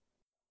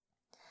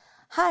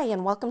Hi,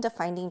 and welcome to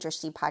Finding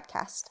Drishti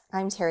podcast.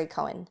 I'm Terry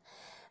Cohen.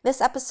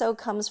 This episode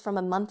comes from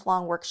a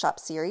month-long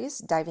workshop series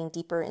diving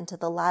deeper into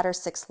the latter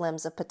 6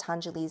 limbs of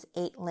Patanjali's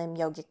 8-limb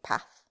yogic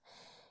path.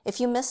 If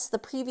you missed the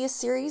previous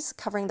series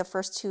covering the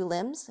first 2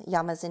 limbs,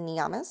 yamas and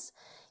niyamas,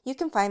 you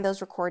can find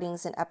those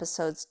recordings in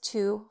episodes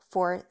 2,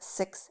 4,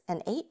 6,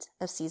 and 8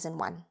 of season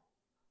 1.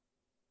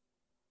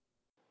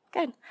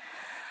 Good.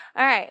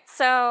 All right.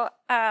 So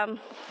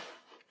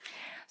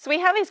we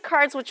have these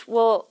cards which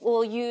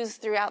we'll use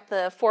throughout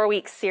the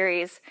 4-week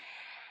series.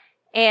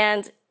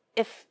 And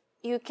if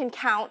you can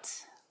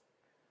count,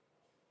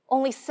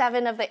 only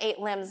 7 of the 8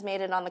 limbs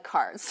made it on the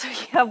cards. So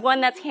you have one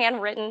that's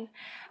handwritten.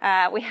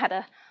 We had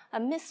a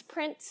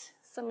misprint.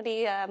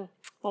 Somebody,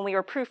 when we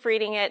were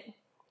proofreading it,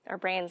 our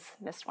brains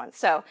missed one.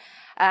 So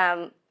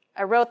I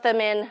wrote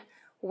them in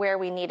where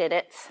we needed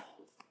it.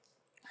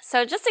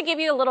 So just to give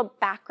you a little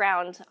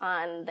background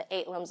on the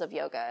 8 limbs of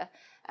yoga,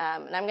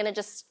 and I'm going to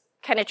just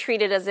kind of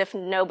treat it as if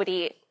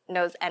nobody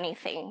knows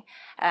anything.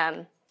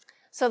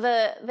 So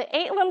the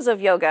 8 limbs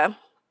of yoga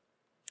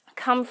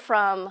come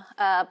from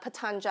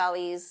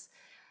Patanjali's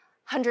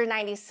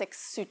 196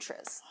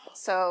 sutras.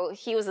 So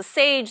he was a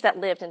sage that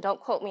lived, and don't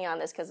quote me on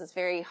this because it's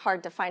very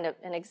hard to find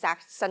an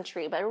exact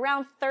century, but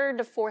around 3rd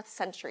to 4th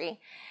century.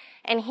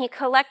 And he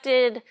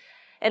collected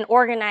and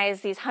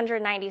organized these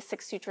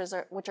 196 sutras,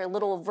 which are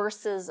little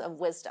verses of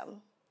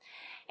wisdom.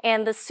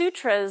 And the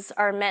sutras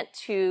are meant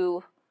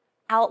to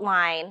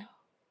outline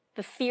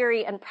the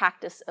theory and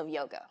practice of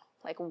yoga.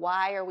 Like,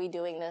 why are we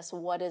doing this?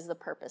 What is the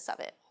purpose of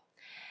it?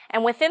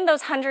 And within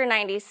those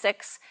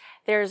 196,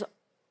 there's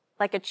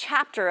like a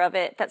chapter of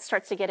it that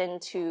starts to get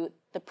into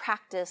the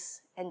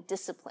practice and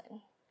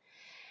discipline.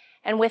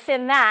 And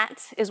within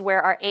that is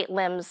where our 8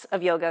 limbs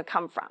of yoga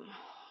come from.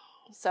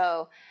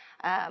 So,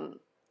 and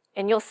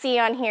you'll see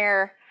on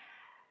here,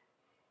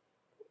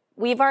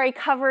 we've already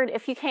covered,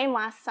 if you came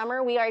last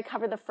summer, we already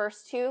covered the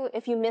first 2.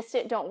 If you missed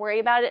it, don't worry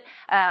about it.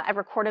 I've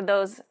recorded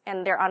those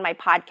and they're on my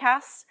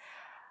podcast.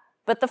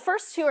 But the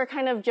first 2 are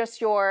kind of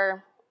just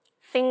your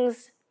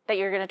things that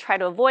you're going to try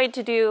to avoid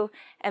to do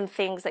and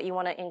things that you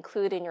want to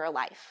include in your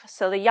life.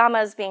 So the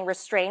yamas being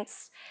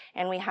restraints,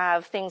 and we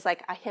have things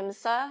like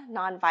ahimsa,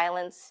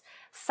 nonviolence,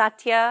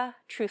 satya,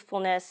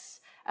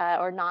 truthfulness,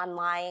 or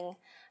non-lying,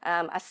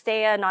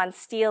 asteya,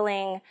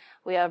 non-stealing.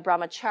 We have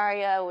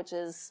brahmacharya, which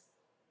is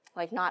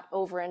like not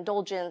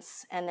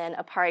overindulgence, and then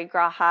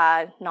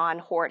aparigraha,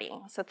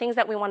 non-hoarding. So things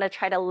that we want to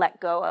try to let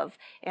go of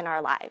in our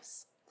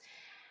lives.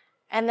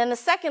 And then the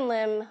second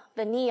limb,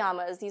 the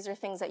niyamas, these are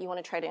things that you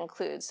want to try to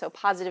include. So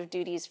positive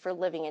duties for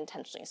living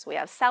intentionally. So we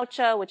have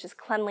saucha, which is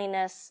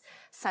cleanliness,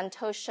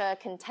 santosha,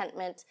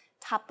 contentment,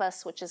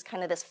 tapas, which is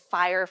kind of this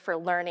fire for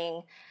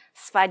learning,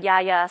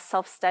 svadhyaya,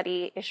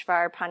 self-study,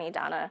 ishvar,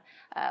 pranidhana,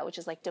 which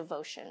is like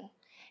devotion.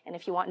 And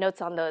if you want notes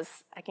on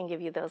those, I can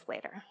give you those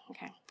later.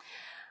 Okay.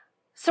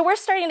 So we're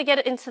starting to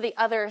get into the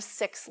other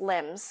 6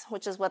 limbs,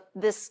 which is what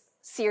this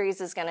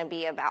series is going to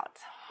be about.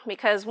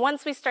 Because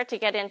once we start to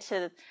get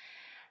into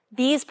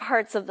these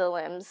parts of the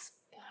limbs,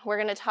 we're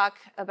going to talk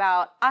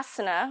about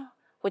asana,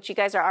 which you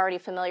guys are already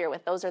familiar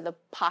with. Those are the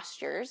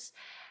postures.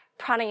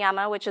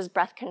 Pranayama, which is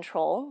breath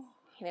control,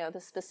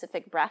 the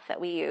specific breath that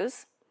we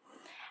use.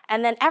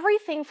 And then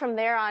everything from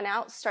there on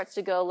out starts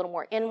to go a little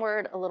more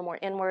inward, a little more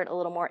inward, a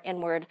little more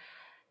inward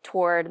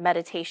toward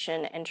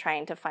meditation and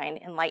trying to find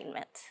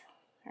enlightenment.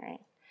 All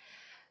right.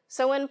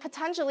 So when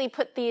Patanjali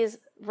put these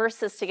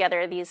verses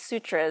together, these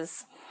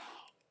sutras,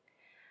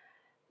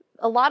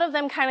 a lot of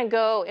them kind of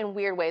go in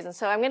weird ways. And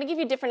so I'm going to give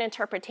you different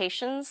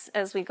interpretations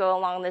as we go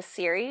along this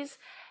series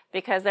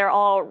because they're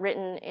all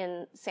written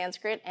in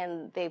Sanskrit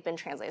and they've been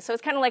translated. So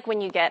it's kind of like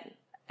when you get,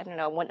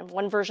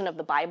 one version of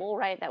the Bible,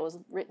 right, that was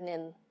written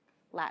in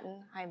Latin.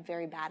 I'm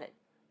very bad at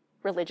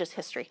religious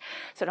history,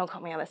 so don't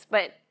quote me on this.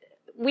 But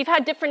we've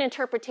had different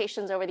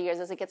interpretations over the years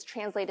as it gets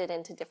translated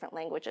into different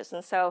languages.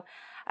 And so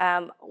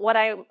what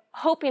I'm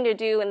hoping to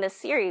do in this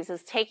series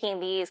is taking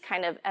these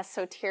kind of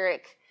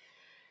esoteric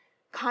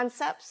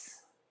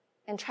concepts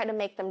and try to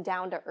make them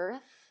down to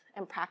earth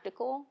and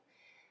practical.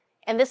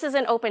 And this is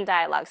an open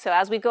dialogue. So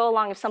as we go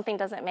along, if something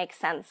doesn't make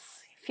sense,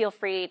 feel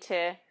free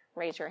to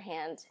raise your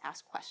hand,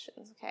 ask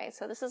questions, okay?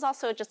 So this is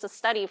also just a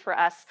study for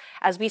us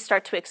as we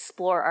start to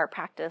explore our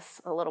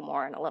practice a little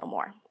more and a little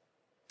more.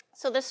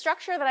 So the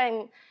structure that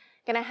I'm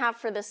going to have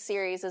for this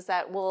series is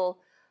that we'll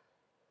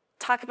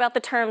talk about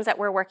the terms that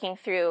we're working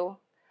through.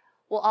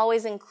 We'll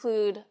always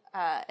include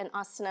an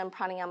asana and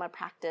pranayama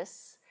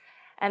practice.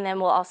 And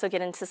then we'll also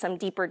get into some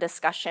deeper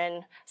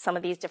discussion, some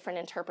of these different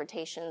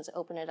interpretations,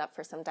 open it up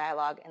for some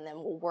dialogue, and then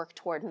we'll work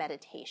toward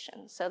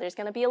meditation. So there's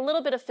going to be a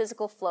little bit of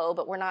physical flow,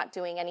 but we're not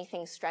doing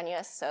anything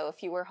strenuous. So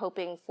if you were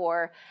hoping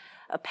for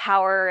a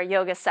power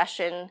yoga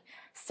session,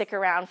 stick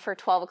around for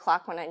 12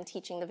 o'clock when I'm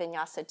teaching the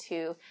Vinyasa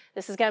 2.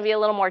 This is going to be a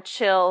little more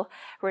chill.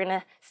 We're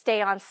going to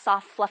stay on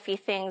soft, fluffy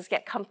things,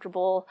 get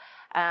comfortable.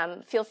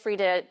 Feel free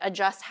to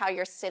adjust how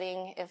you're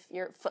sitting. If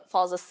your foot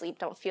falls asleep,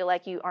 don't feel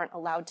like you aren't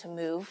allowed to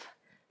move.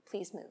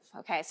 Please move,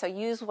 okay? So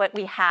use what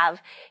we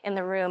have in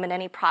the room and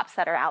any props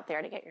that are out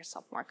there to get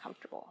yourself more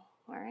comfortable,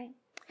 all right?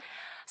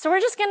 So we're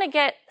just going to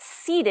get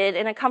seated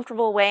in a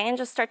comfortable way and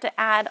just start to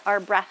add our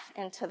breath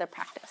into the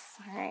practice,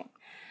 all right?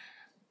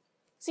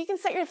 So you can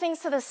set your things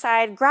to the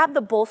side, grab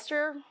the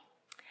bolster.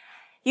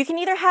 You can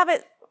either have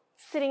it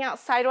sitting out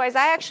sideways.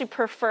 I actually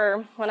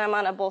prefer, when I'm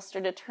on a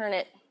bolster, to turn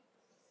it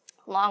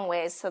long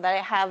ways so that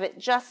I have it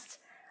just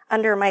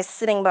under my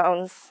sitting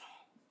bones.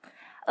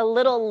 A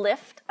little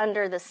lift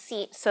under the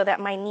seat so that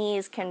my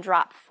knees can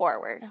drop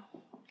forward.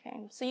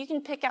 Okay, so you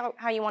can pick out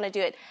how you want to do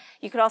it.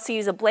 You could also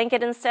use a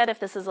blanket instead if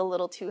this is a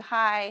little too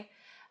high,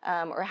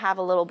 or have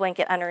a little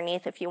blanket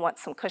underneath if you want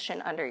some cushion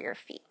under your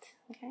feet.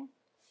 Okay.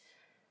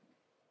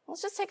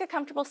 Let's just take a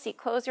comfortable seat.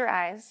 Close your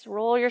eyes,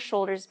 roll your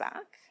shoulders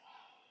back,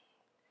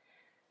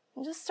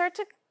 and just start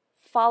to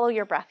follow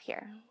your breath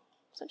here.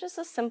 So just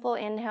a simple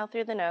inhale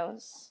through the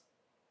nose.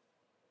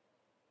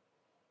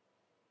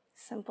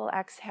 Simple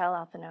exhale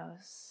out the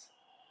nose.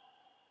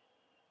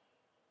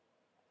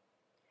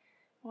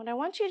 What I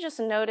want you to just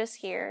notice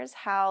here is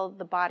how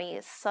the body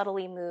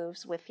subtly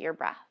moves with your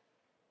breath.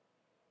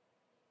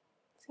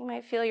 So you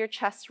might feel your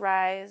chest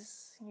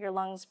rise, your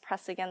lungs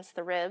press against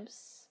the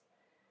ribs,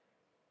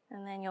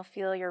 and then you'll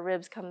feel your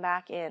ribs come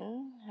back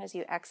in as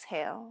you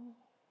exhale.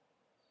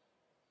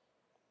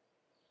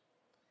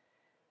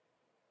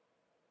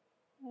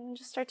 And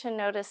just start to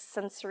notice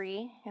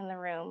sensory in the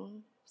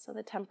room, so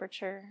the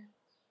temperature,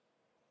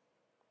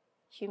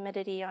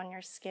 humidity on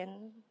your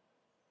skin.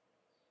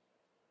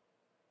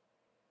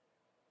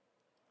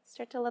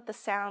 Start to let the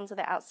sounds of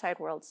the outside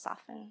world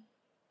soften.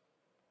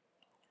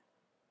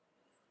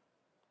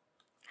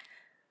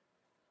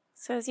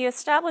 So as you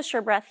establish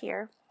your breath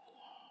here,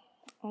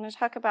 I'm going to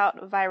talk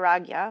about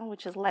Vairagya,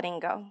 which is letting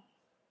go.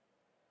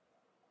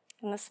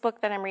 And this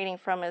book that I'm reading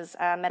from is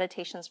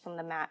Meditations from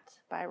the Mat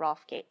by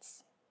Rolf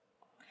Gates.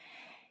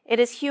 It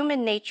is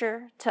human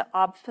nature to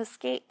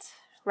obfuscate,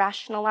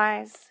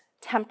 rationalize,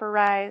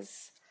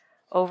 temporize,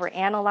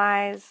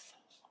 overanalyze,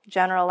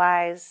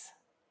 generalize,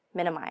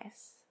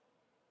 minimize.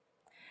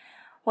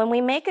 When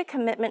we make a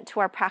commitment to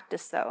our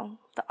practice, though,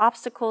 the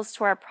obstacles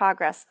to our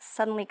progress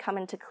suddenly come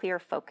into clear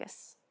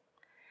focus.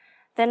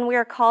 Then we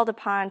are called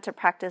upon to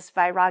practice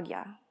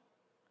Vairagya.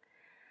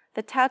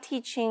 The Tao Te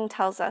Ching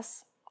tells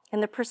us,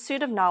 in the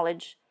pursuit of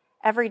knowledge,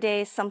 every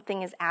day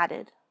something is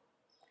added.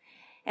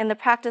 In the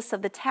practice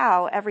of the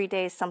Tao, every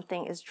day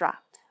something is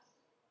dropped.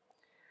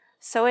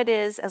 So it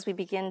is as we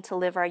begin to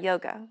live our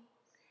yoga.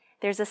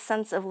 There's a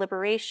sense of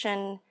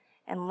liberation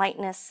and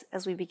lightness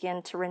as we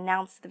begin to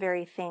renounce the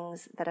very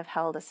things that have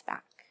held us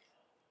back.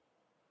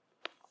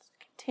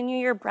 Continue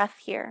your breath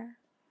here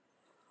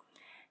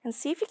and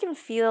see if you can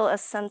feel a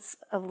sense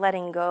of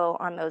letting go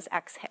on those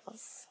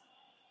exhales.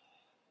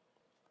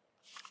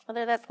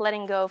 Whether that's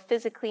letting go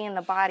physically in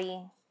the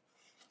body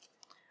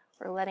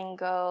or letting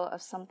go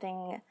of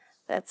something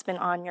that's been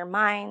on your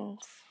mind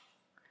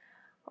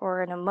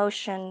or an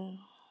emotion.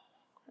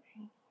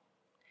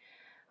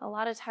 A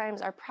lot of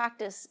times our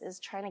practice is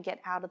trying to get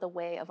out of the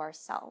way of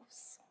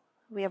ourselves.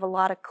 We have a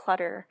lot of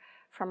clutter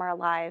from our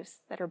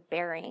lives that are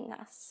burying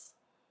us.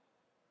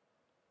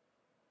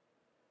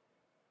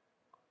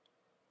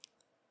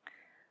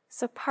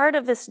 So part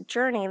of this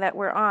journey that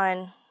we're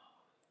on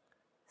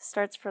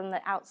starts from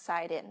the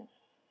outside in,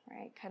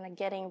 right? Kind of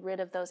getting rid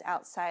of those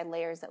outside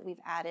layers that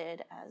we've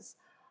added as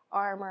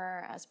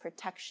armor, as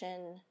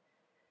protection,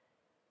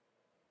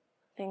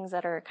 things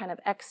that are kind of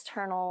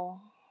external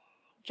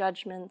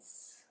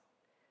judgments,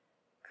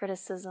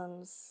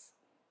 criticisms.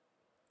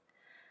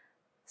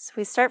 So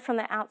we start from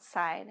the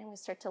outside and we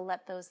start to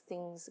let those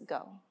things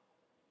go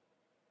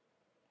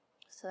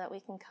so that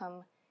we can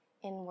come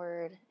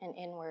inward and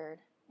inward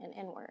and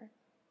inward.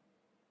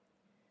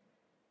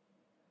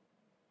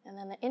 And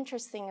then the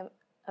interesting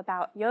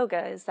about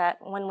yoga is that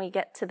when we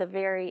get to the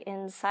very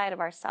inside of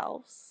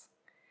ourselves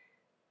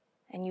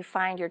and you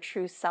find your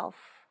true self,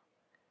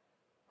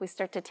 we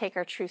start to take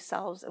our true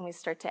selves and we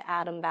start to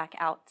add them back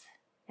out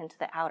into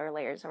the outer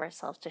layers of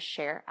ourselves to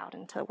share out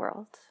into the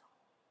world.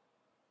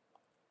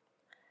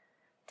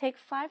 Take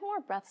 5 more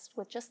breaths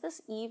with just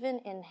this even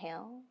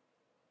inhale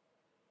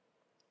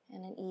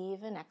and an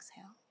even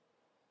exhale.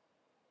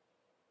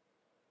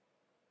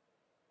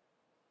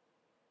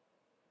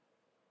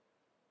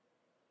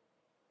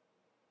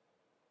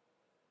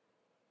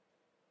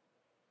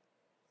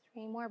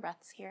 Three more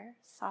breaths here.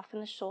 Soften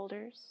the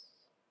shoulders.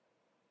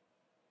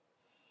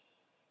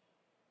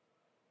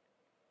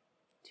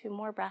 2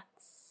 more breaths.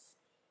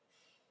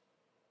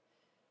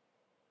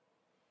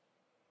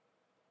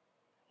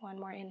 1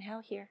 more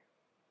inhale here.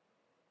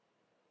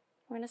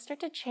 We're going to start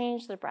to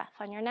change the breath.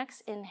 On your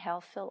next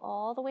inhale, fill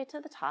all the way to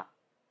the top.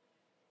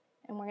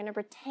 And we're going to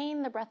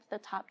retain the breath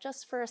at the top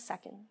just for a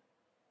second.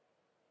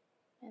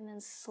 And then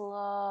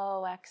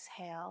slow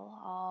exhale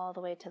all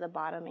the way to the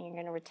bottom. And you're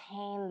going to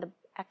retain the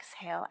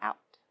exhale out.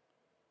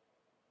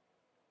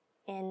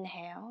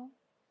 Inhale.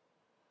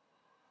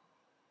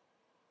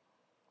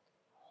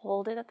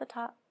 Hold it at the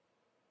top.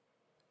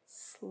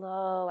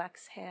 Slow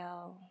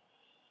exhale.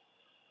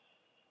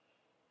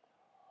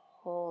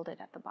 Hold it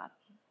at the bottom.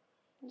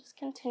 And just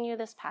continue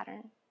this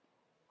pattern.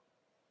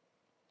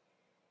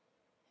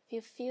 If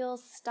you feel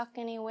stuck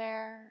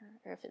anywhere,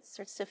 or if it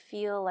starts to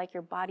feel like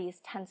your body is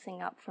tensing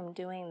up from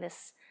doing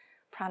this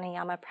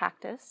pranayama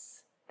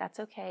practice, that's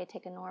okay.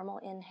 Take a normal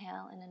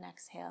inhale and an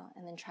exhale,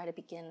 and then try to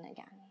begin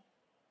again.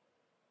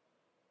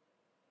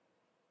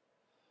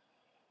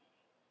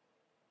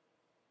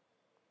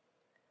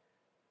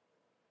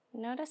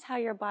 Notice how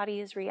your body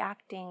is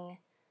reacting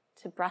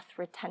to breath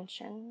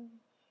retention.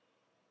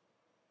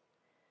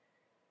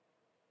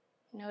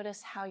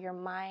 Notice how your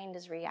mind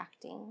is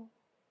reacting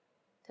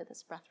to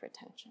this breath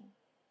retention.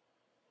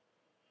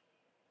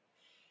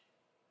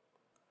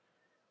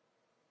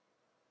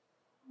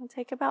 We'll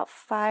take about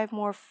 5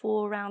 more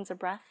full rounds of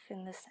breath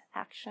in this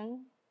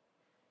action.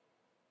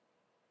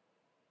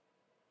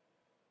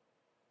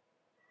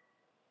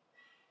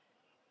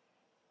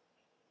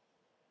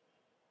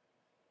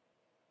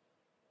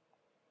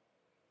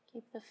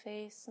 Keep the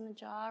face and the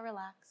jaw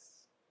relaxed.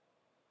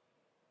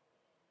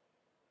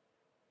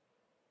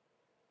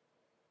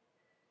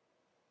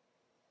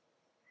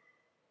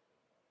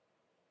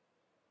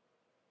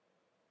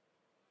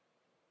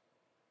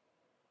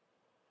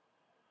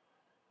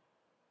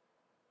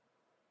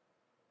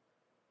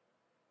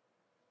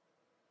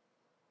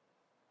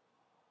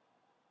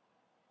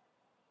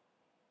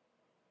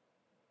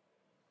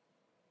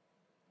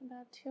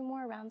 About 2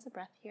 more rounds of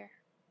breath here.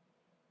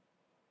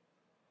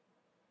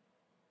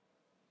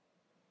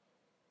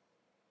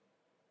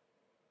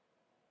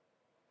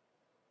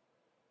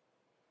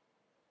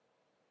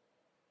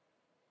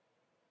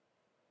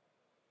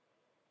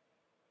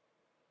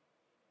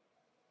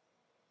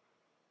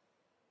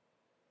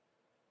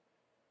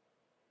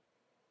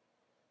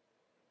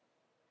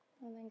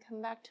 And then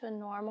come back to a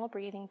normal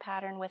breathing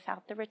pattern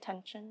without the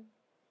retention.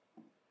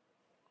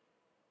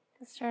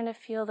 Just starting to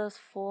feel those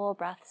full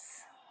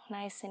breaths,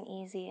 nice and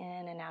easy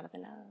in and out of the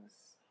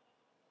nose.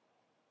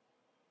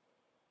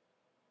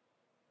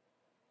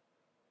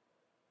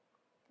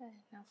 Good.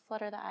 Now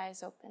flutter the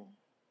eyes open.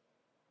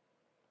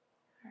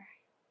 All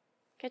right.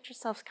 Get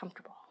yourselves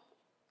comfortable.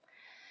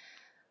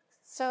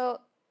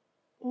 So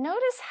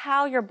notice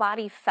how your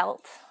body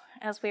felt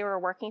as we were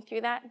working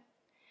through that.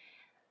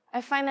 I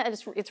find that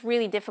it's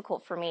really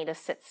difficult for me to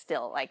sit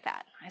still like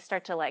that. I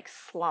start to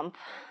slump,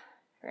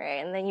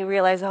 right? And then you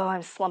realize, oh,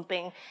 I'm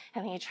slumping.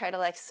 And then you try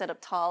to sit up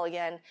tall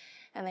again.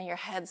 And then your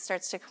head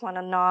starts to want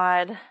to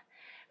nod,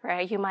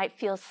 right? You might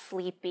feel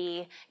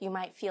sleepy. You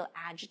might feel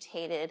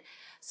agitated.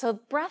 So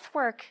breath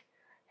work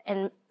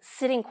and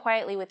sitting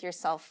quietly with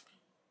yourself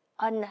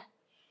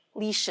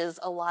unleashes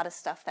a lot of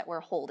stuff that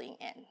we're holding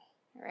in.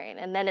 Right?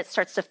 And then it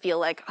starts to feel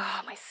like,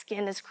 oh, my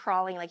skin is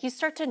crawling. You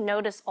start to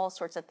notice all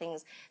sorts of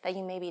things that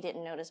you maybe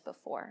didn't notice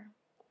before.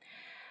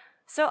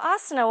 So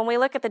asana, when we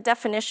look at the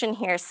definition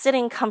here,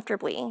 sitting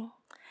comfortably,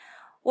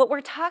 what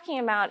we're talking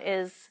about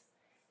is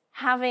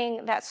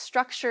having that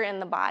structure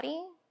in the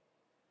body,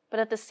 but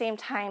at the same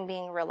time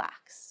being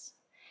relaxed.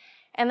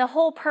 And the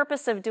whole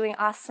purpose of doing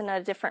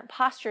asana, different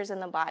postures in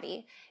the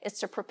body, is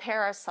to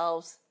prepare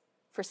ourselves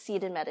for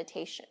seated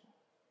meditation.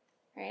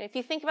 Right? If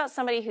you think about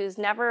somebody who's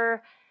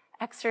never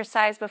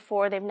exercised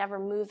before, they've never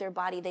moved their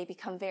body, they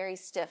become very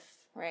stiff,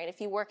 right?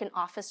 If you work an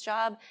office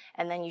job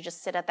and then you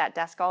just sit at that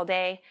desk all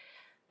day,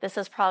 this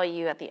is probably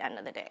you at the end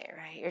of the day,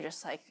 right? You're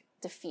just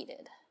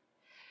defeated.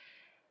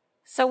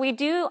 So we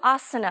do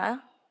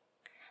asana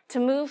to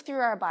move through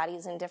our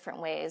bodies in different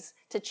ways,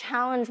 to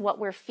challenge what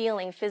we're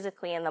feeling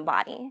physically in the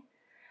body,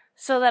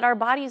 so that our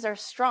bodies are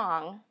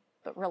strong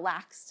but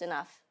relaxed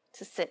enough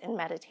to sit in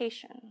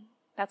meditation.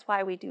 That's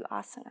why we do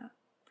asana.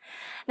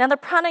 Now, the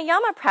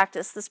pranayama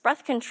practice, this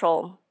breath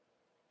control,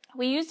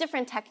 we use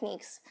different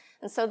techniques.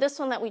 And so this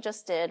one that we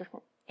just did,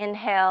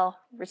 inhale,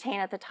 retain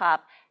at the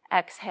top,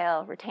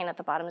 exhale, retain at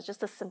the bottom, is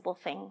just a simple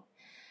thing.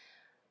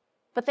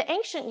 But the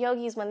ancient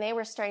yogis, when they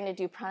were starting to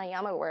do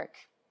pranayama work,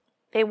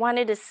 they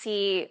wanted to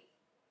see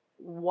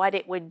what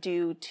it would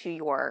do to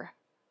your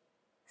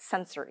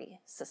sensory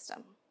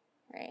system,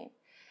 right?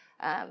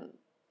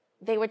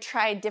 They would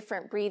try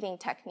different breathing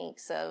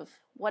techniques of,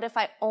 what if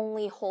I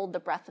only hold the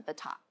breath at the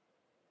top?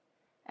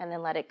 And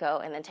then let it go,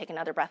 and then take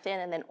another breath in,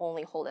 and then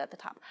only hold it at the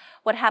top.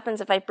 What happens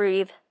if I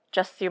breathe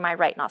just through my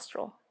right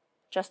nostril,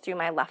 just through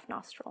my left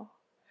nostril?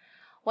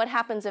 What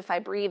happens if I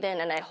breathe in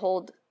and I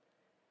hold,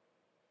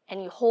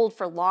 and you hold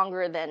for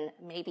longer than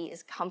maybe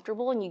is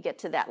comfortable, and you get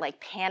to that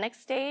panic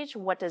stage?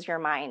 What does your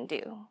mind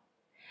do?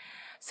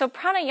 So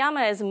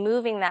pranayama is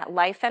moving that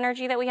life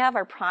energy that we have,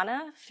 our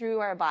prana, through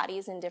our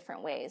bodies in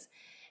different ways.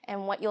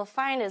 And what you'll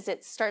find is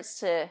it starts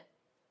to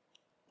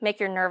make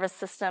your nervous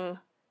system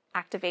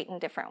activate in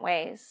different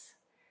ways.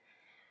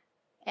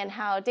 And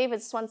how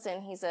David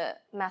Swenson, he's a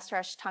master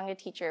Ashtanga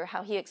teacher,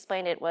 how he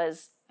explained it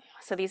was,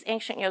 so these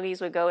ancient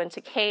yogis would go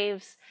into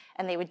caves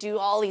and they would do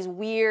all these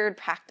weird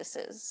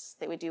practices.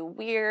 They would do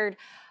weird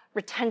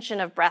retention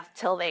of breath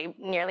till they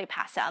nearly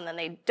pass out, and then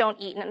they don't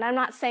eat. And I'm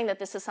not saying that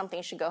this is something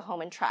you should go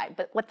home and try,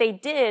 but what they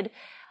did,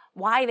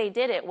 why they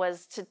did it,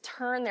 was to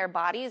turn their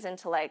bodies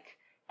into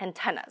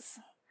antennas,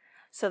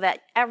 so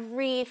that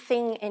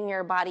everything in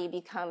your body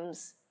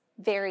becomes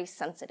very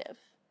sensitive.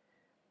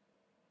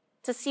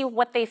 to see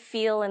what they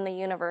feel in the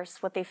universe,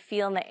 what they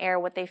feel in the air,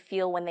 what they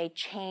feel when they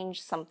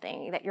change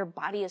something, that your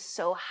body is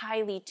so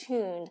highly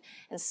tuned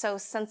and so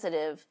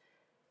sensitive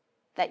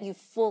that you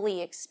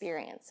fully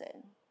experience it.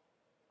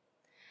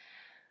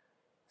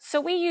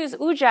 So we use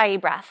Ujjayi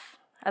breath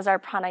as our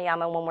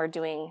pranayama when we're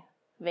doing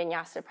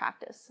vinyasa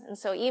practice. And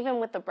so even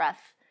with the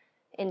breath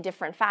in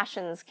different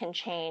fashions can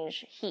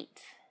change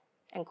heat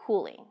and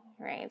cooling,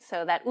 right?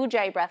 So that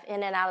Ujjayi breath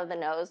in and out of the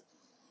nose,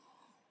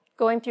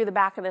 going through the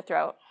back of the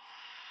throat,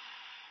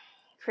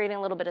 creating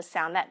a little bit of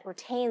sound that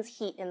retains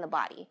heat in the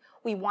body.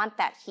 We want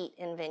that heat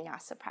in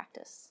vinyasa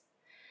practice.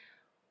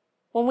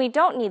 When we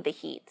don't need the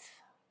heat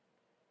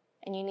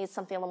and you need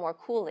something a little more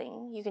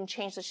cooling, you can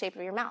change the shape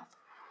of your mouth.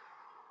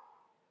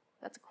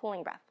 That's a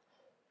cooling breath.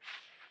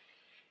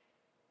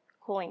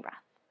 Cooling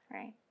breath,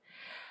 right?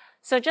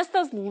 So just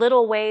those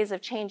little ways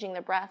of changing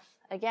the breath,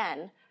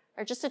 again,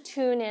 are just to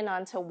tune in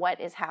onto what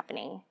is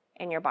happening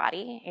in your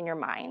body, in your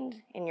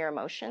mind, in your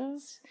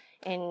emotions,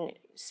 in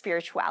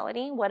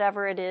spirituality,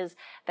 whatever it is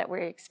that we're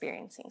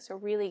experiencing. So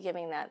really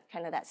giving that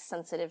kind of that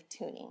sensitive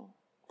tuning.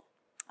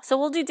 So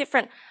we'll do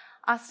different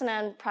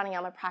asana and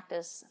pranayama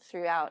practice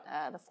throughout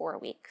the 4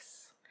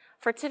 weeks.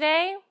 For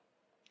today,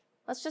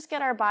 let's just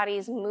get our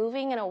bodies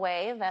moving in a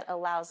way that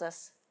allows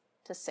us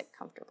to sit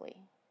comfortably,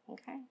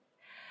 okay?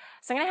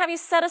 So I'm going to have you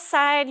set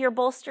aside your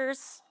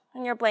bolsters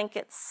and your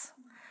blankets.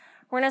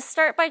 We're going to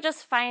start by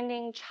just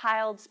finding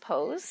child's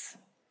pose.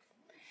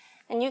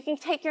 And you can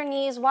take your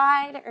knees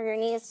wide or your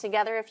knees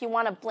together. If you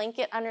want a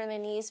blanket under the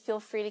knees, feel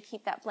free to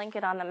keep that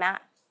blanket on the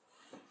mat.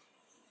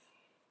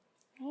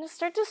 And just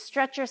start to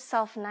stretch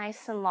yourself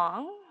nice and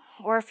long.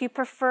 Or if you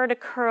prefer to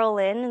curl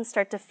in and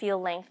start to feel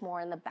length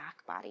more in the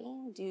back body,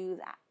 do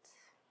that.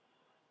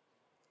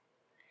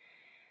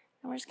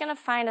 And we're just going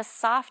to find a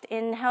soft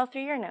inhale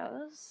through your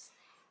nose.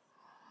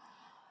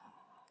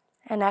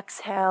 And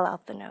exhale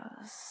out the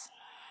nose.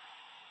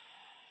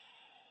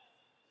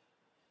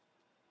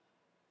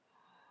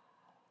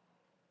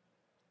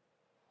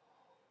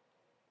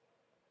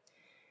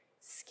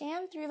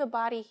 Scan through the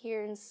body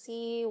here and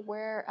see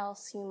where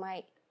else you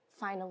might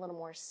find a little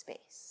more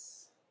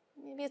space.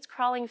 Maybe it's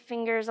crawling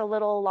fingers a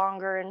little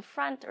longer in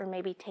front, or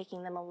maybe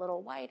taking them a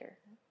little wider.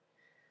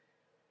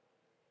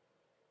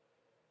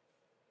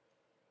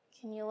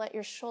 Can you let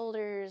your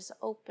shoulders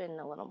open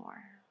a little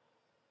more?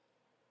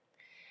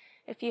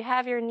 If you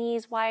have your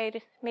knees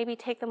wide, maybe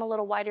take them a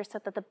little wider so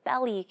that the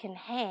belly can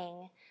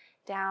hang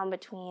down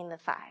between the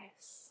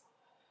thighs.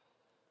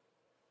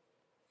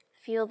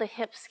 Feel the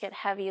hips get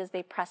heavy as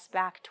they press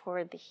back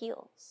toward the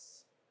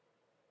heels.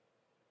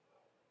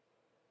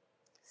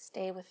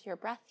 Stay with your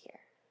breath here.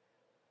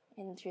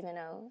 In through the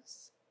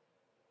nose.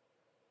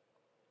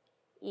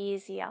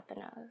 Easy out the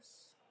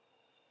nose.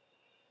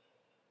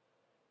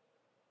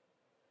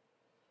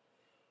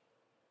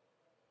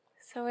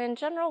 So in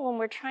general, when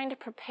we're trying to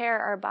prepare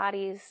our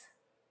bodies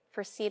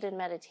for seated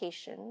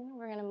meditation,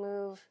 we're going to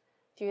move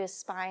through the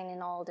spine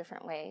in all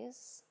different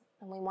ways.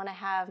 And we want to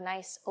have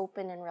nice,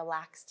 open, and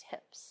relaxed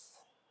hips.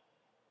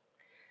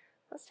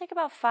 Let's take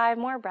about 5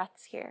 more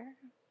breaths here.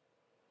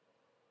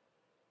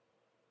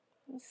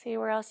 And see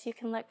where else you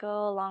can let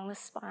go along the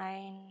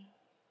spine,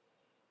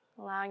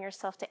 allowing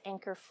yourself to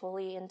anchor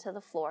fully into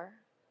the floor.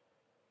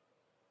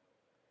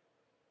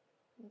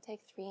 And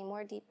take 3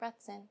 more deep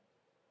breaths in.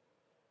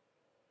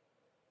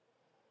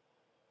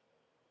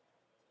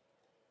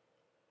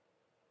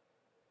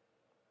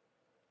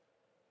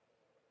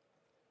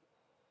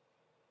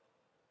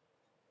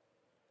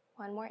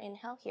 One more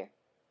inhale here.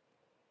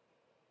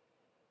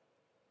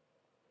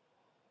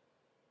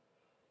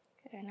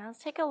 Good. Now let's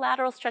take a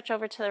lateral stretch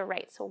over to the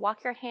right. So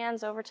walk your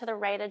hands over to the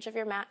right edge of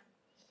your mat.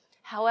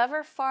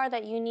 However far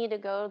that you need to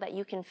go, that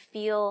you can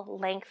feel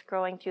length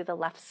growing through the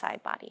left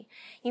side body.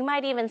 You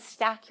might even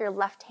stack your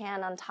left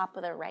hand on top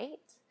of the right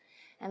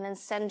and then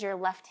send your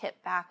left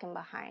hip back and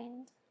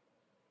behind.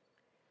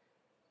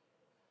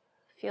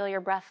 Feel your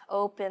breath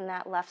open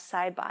that left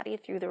side body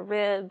through the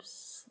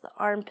ribs, the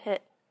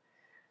armpit,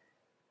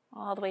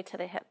 all the way to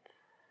the hip.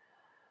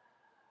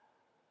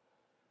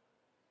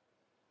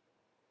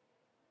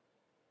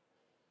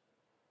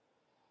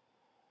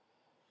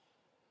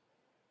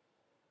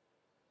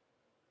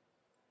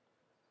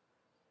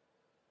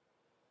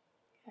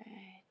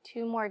 Okay,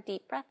 2 more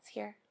deep breaths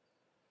here.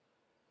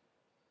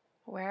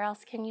 Where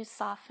else can you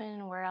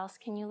soften? Where else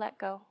can you let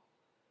go?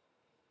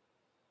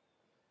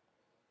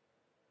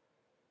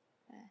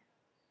 Okay.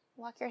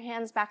 Walk your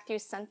hands back through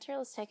center.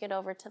 Let's take it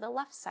over to the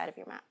left side of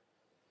your mat.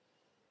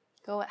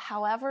 Go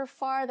however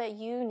far that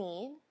you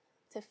need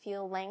to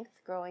feel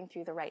length growing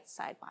through the right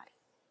side body.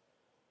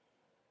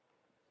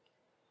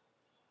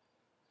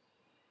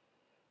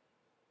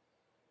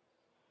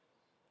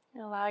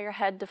 And allow your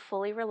head to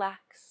fully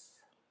relax.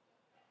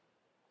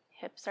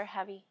 Hips are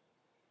heavy.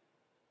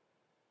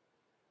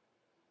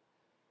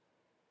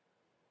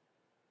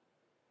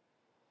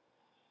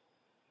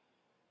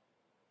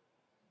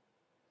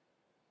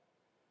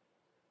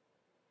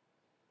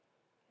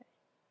 Okay.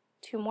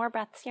 2 more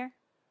breaths here.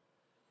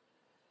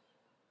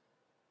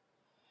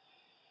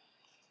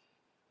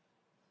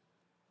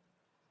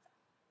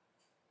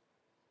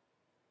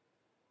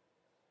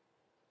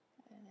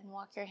 And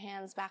walk your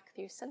hands back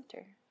through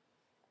center.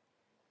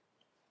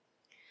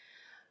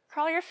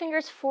 Crawl your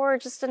fingers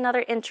forward just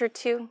another inch or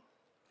two.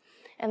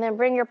 And then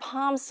bring your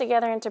palms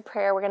together into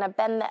prayer. We're going to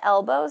bend the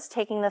elbows,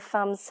 taking the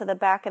thumbs to the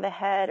back of the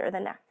head or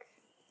the neck.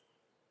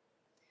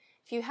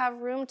 If you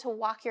have room to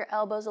walk your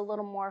elbows a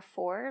little more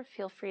forward,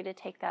 feel free to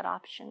take that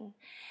option.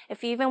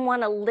 If you even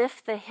want to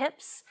lift the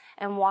hips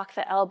and walk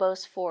the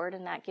elbows forward,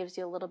 and that gives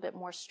you a little bit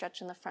more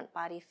stretch in the front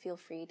body, feel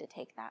free to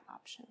take that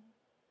option.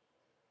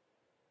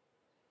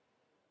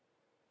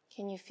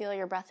 Can you feel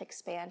your breath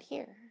expand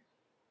here?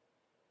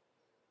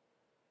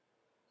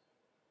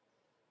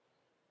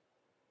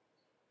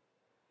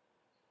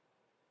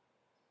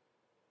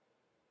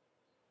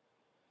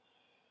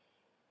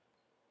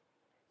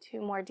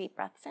 Two more deep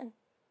breaths in.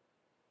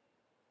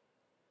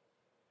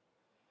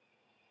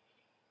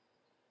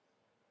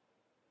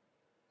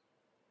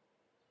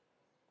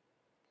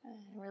 And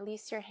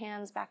release your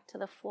hands back to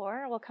the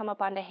floor. We'll come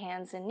up onto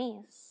hands and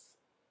knees.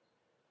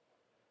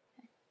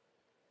 Okay.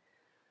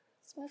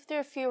 Let's move through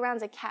a few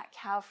rounds of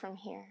cat-cow from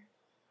here.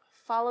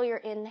 Follow your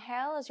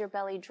inhale as your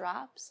belly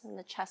drops and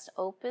the chest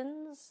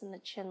opens and the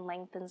chin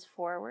lengthens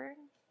forward.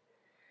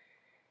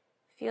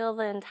 Feel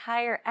the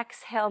entire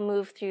exhale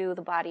move through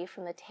the body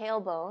from the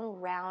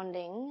tailbone,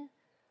 rounding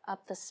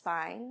up the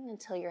spine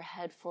until your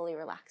head fully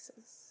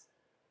relaxes.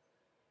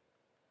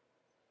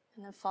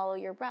 And then follow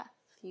your breath.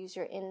 Use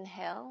your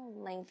inhale,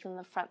 lengthen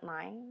the front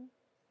line.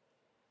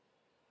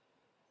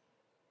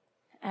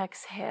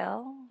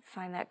 Exhale,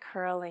 find that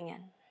curling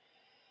in.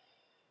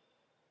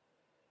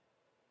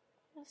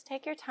 Just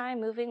take your time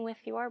moving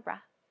with your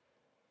breath.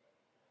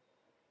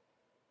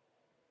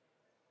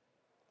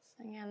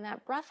 Again,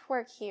 that breath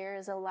work here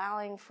is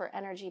allowing for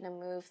energy to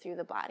move through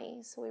the body.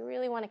 So we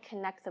really want to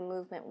connect the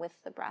movement with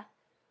the breath.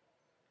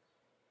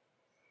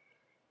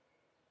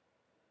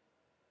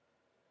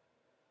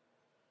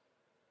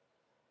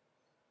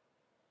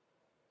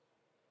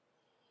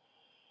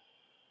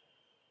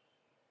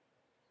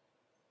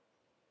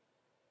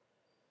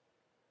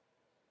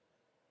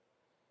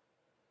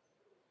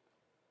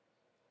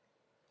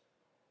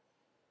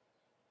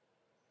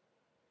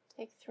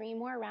 Take 3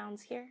 more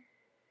rounds here.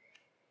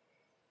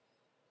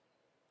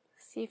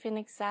 See if you can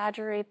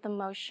exaggerate the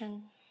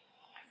motion.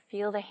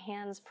 Feel the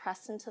hands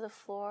press into the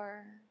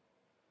floor.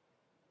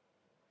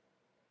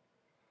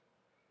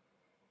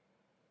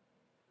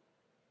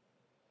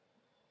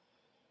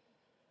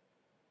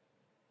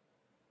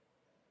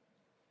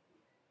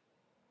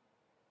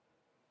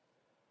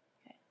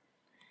 Okay.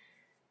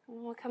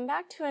 And we'll come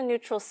back to a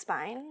neutral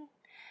spine.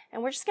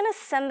 And we're just going to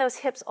send those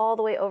hips all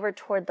the way over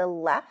toward the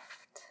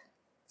left.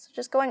 So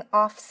just going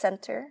off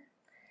center.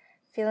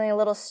 Feeling a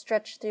little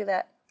stretch through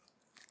that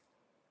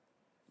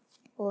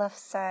left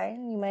side.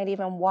 You might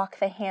even walk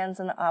the hands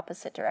in the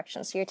opposite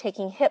direction. So you're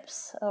taking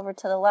hips over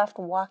to the left,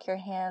 walk your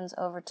hands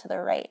over to the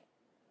right.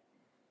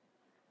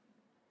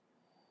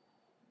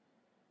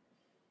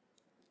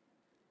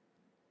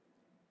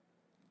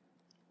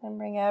 And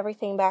bring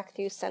everything back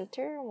through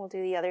center. We'll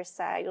do the other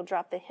side. You'll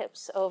drop the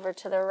hips over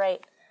to the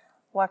right,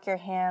 walk your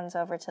hands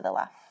over to the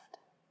left.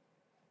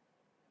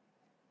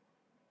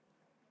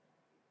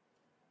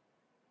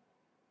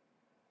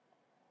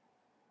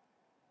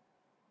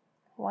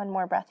 One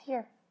more breath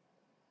here.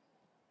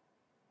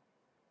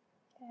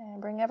 And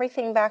bring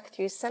everything back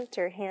through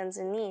center, hands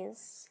and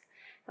knees.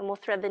 And we'll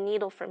thread the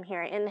needle from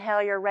here.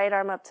 Inhale your right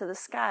arm up to the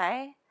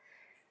sky.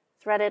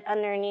 Thread it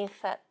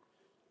underneath that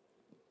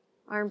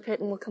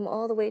armpit and we'll come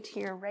all the way to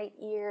your right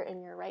ear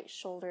and your right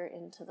shoulder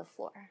into the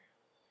floor.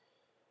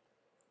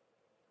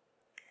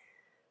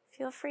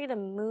 Feel free to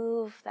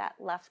move that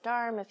left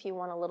arm if you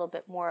want a little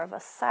bit more of a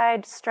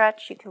side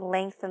stretch. You can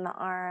lengthen the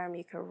arm.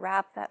 You can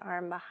wrap that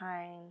arm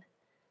behind.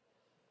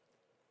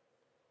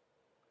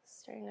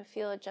 Starting to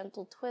feel a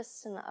gentle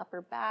twist in the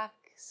upper back,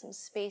 some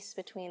space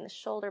between the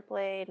shoulder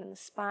blade and the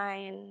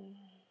spine.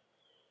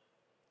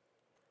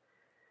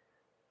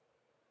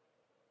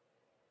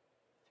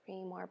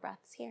 3 more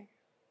breaths here.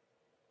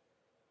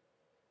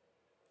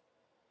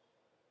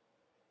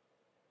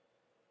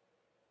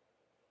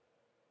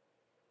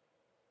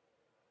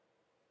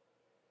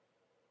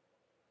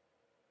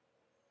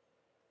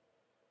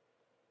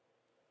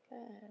 Good.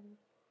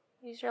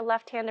 Use your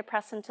left hand to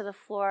press into the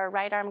floor.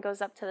 Right arm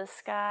goes up to the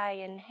sky.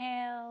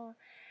 Inhale.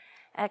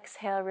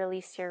 Exhale,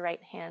 release your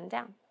right hand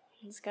down.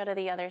 Let's go to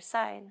the other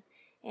side.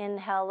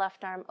 Inhale,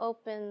 left arm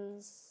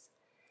opens.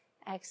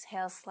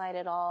 Exhale, slide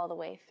it all the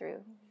way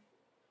through.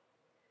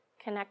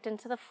 Connect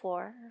into the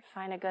floor.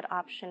 Find a good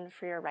option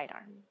for your right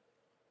arm.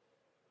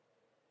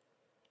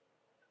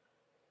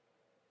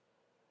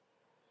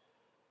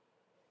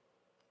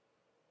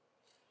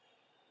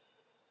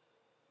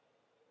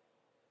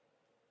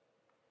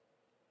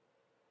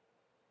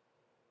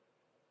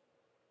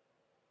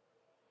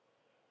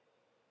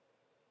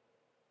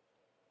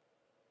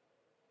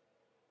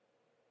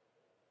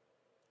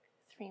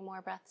 Three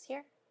more breaths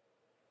here.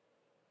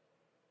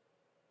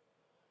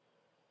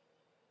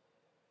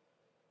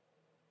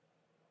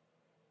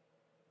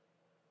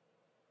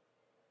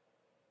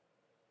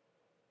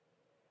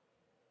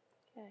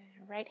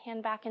 Good. Right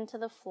hand back into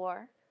the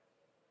floor.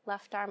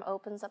 Left arm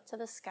opens up to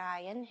the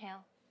sky.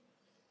 Inhale.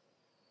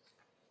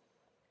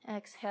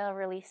 Exhale,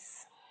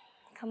 release.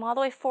 Come all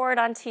the way forward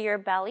onto your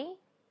belly.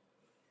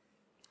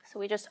 So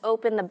we just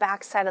open the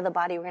back side of the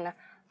body. We're going to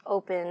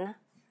open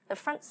the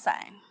front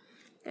side.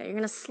 Good. You're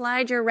going to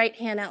slide your right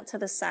hand out to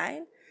the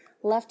side.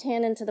 Left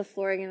hand into the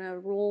floor. You're going to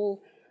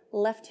roll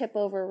left hip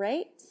over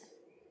right.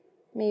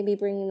 Maybe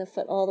bringing the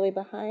foot all the way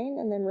behind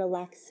and then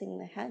relaxing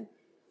the head.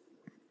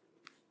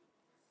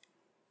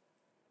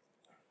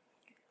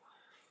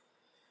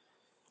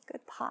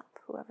 Good pop,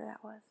 whoever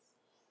that was.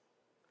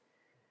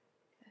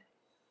 Good.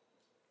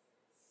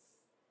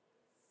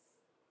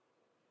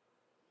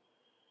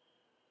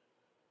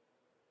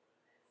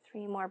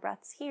 3 more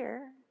breaths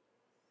here.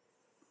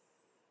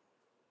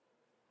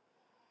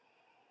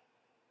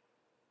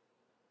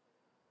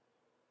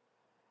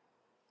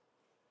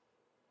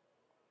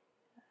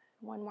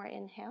 One more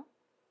inhale.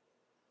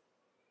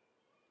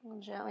 We'll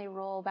gently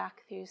roll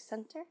back through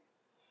center.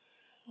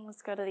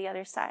 Let's go to the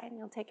other side.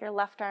 You'll take your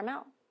left arm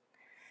out.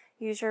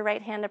 Use your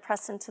right hand to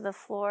press into the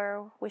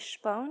floor,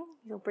 wishbone.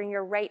 You'll bring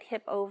your right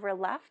hip over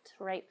left.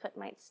 Right foot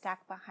might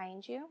stack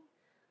behind you,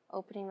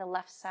 opening the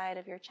left side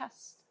of your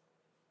chest.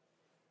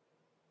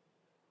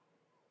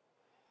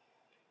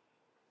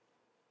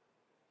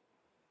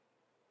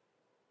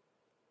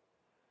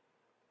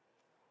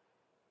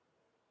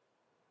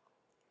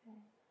 Okay.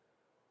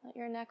 Let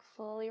your neck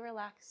fully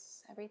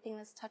relax. Everything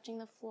that's touching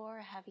the floor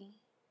heavy.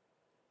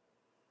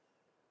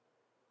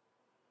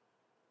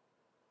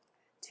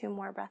 2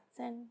 more breaths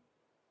in.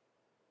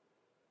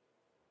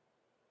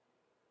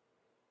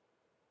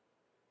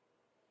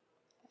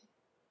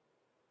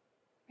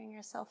 Bring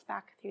yourself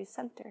back through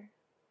center.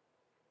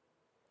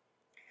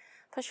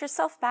 Push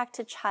yourself back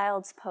to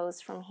child's pose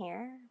from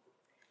here.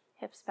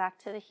 Hips back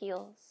to the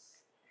heels.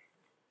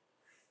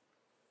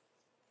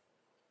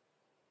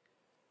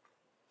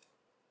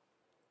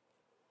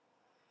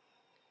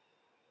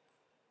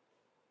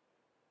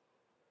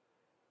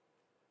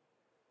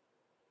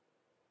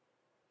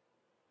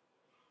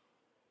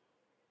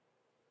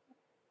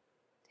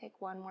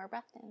 Take 1 more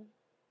breath in.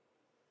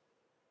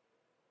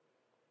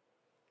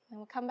 And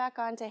we'll come back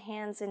onto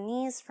hands and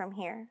knees from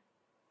here.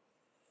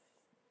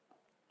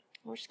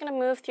 We're just going to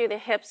move through the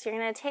hips. You're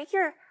going to take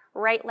your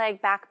right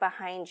leg back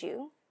behind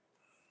you.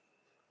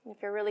 If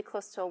you're really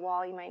close to a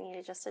wall, you might need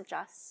to just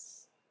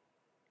adjust.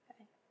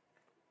 Okay.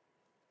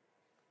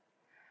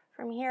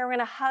 From here, we're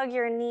going to hug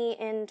your knee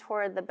in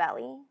toward the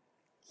belly.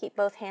 Keep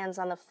both hands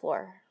on the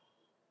floor.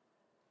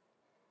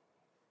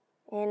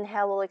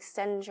 Inhale, we'll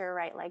extend your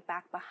right leg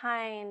back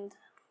behind.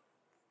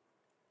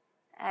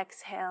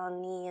 Exhale,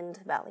 knee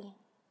into belly.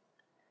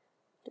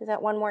 Do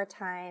that 1 more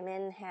time.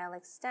 Inhale,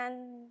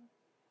 extend.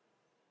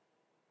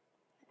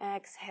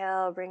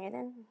 Exhale, bring it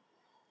in.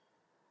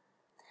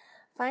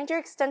 Find your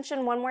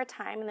extension 1 more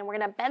time, and then we're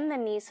going to bend the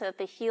knee so that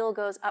the heel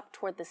goes up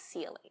toward the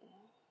ceiling.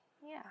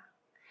 Yeah.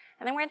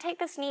 And then we're going to take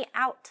this knee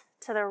out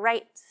to the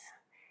right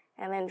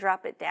and then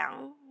drop it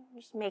down.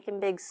 Just making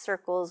big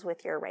circles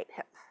with your right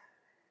hip.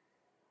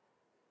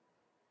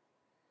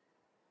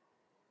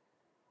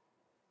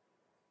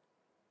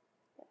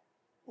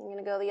 I'm going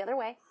to go the other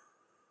way.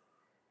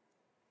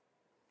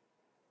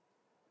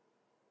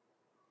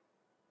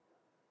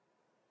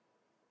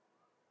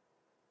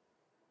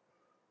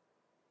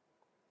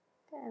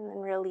 And then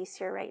release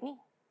your right knee.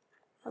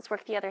 Let's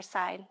work the other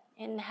side.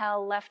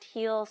 Inhale, left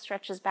heel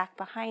stretches back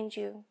behind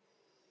you.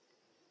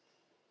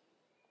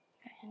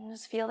 And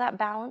just feel that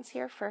balance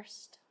here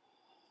first.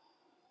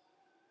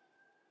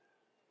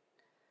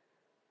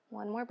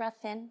 1 more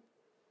breath in.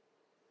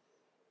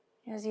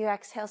 As you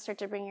exhale, start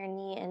to bring your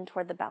knee in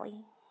toward the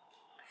belly.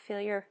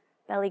 Feel your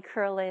belly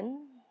curl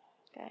in.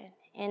 Good.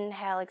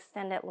 Inhale,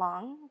 extend it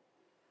long.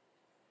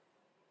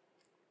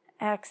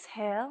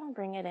 Exhale,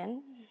 bring it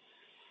in.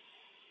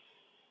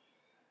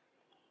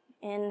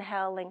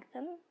 Inhale,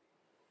 lengthen.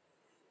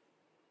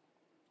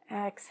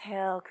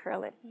 Exhale,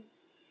 curl in.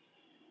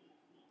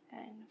 Good.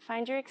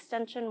 Find your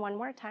extension 1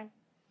 more time.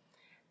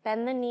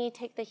 Bend the knee,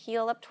 take the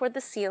heel up toward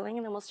the ceiling,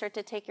 and then we'll start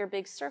to take your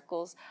big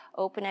circles.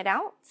 Open it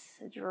out,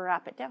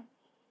 drop it down.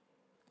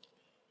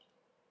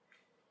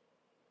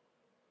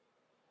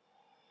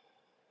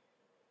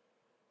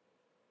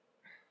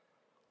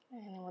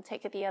 And then we'll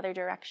take it the other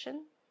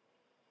direction.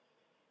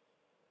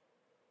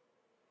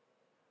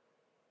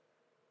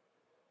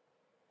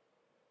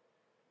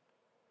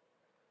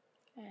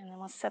 And then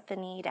we'll set the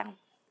knee down.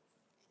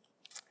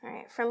 All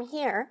right, from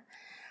here,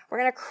 we're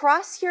going to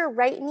cross your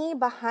right knee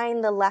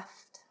behind the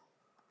left.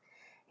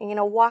 You're going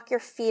to walk your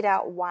feet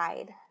out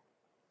wide.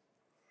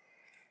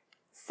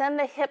 Send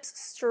the hips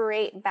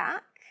straight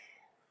back.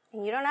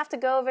 And you don't have to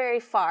go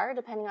very far,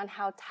 depending on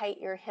how tight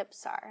your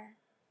hips are.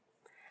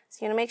 So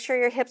you're going to make sure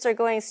your hips are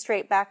going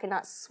straight back and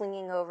not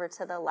swinging over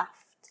to the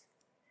left.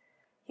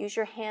 Use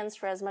your hands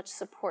for as much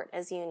support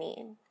as you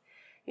need.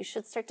 You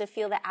should start to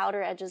feel the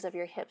outer edges of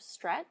your hips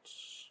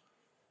stretch.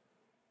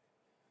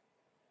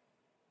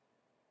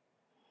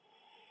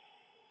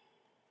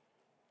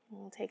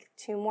 We'll take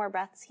 2 more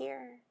breaths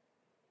here.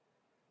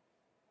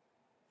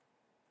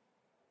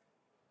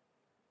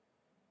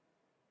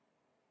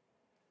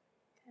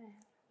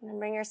 And then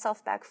bring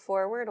yourself back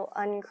forward. We'll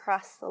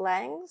uncross the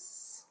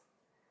legs.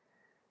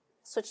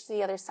 Switch to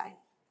the other side.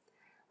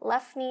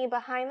 Left knee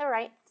behind the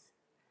right.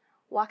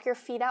 Walk your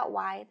feet out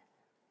wide.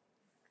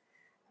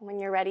 And when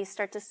you're ready,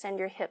 start to send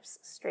your hips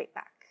straight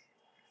back.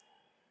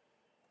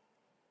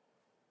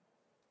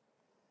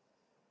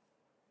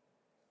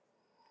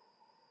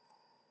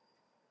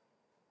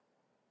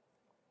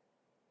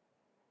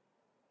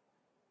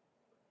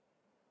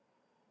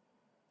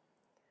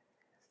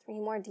 Three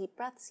more deep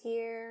breaths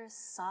here.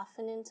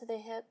 Soften into the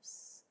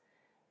hips.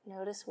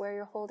 Notice where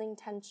you're holding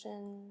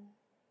tension.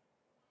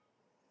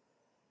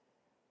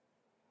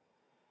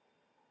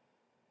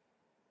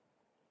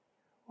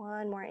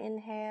 One more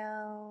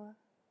inhale.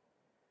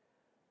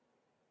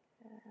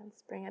 And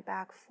let's bring it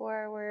back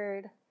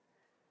forward.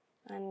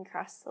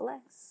 Uncross the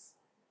legs.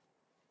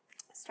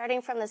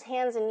 Starting from this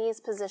hands and knees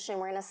position,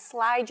 we're going to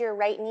slide your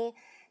right knee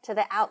to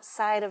the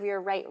outside of your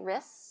right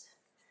wrist.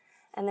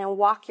 And then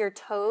walk your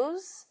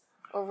toes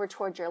over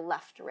towards your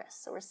left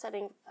wrist. So we're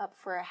setting up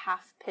for a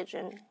half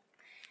pigeon.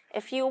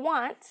 If you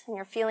want, and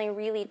you're feeling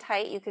really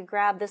tight, you could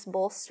grab this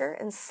bolster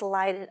and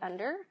slide it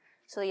under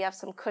so you have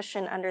some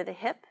cushion under the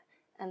hip,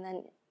 and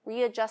then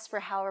readjust for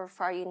however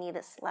far you need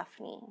this left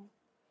knee.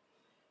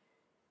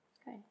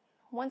 Okay.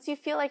 Once you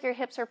feel like your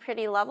hips are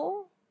pretty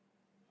level,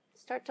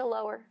 start to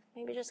lower,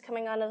 maybe just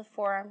coming onto the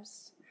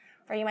forearms,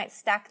 or you might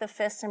stack the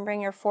fists and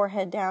bring your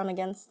forehead down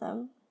against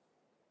them.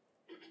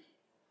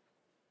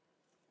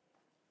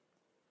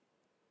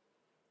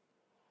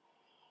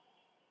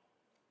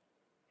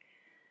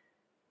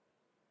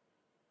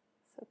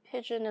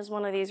 Pigeon is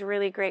one of these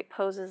really great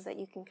poses that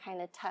you can kind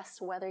of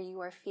test whether you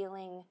are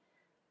feeling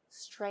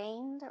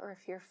strained or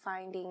if you're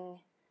finding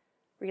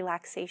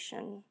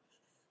relaxation.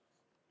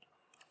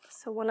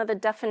 So one of the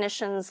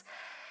definitions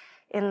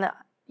in the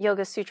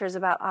Yoga Sutras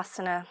about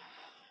asana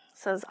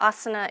says,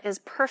 asana is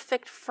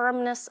perfect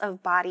firmness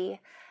of body,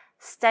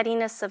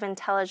 steadiness of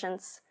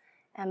intelligence,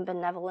 and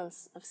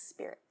benevolence of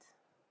spirit.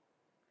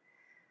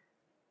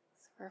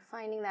 So we're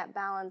finding that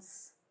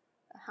balance,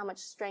 how much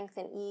strength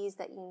and ease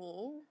that you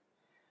need,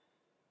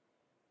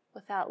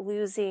 without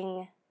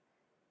losing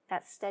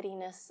that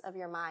steadiness of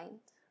your mind.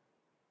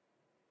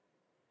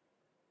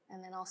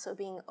 And then also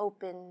being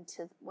open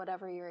to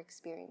whatever you're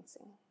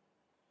experiencing.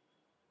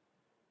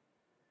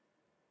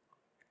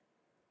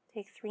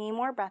 Take 3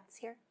 more breaths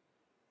here.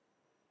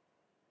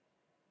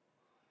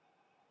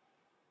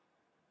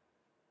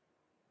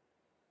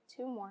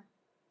 2 more.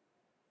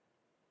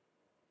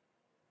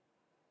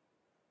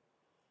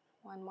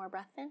 1 more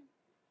breath in.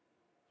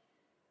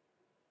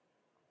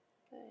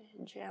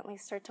 Good. Gently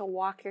start to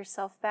walk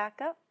yourself back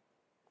up.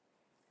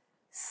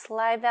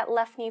 Slide that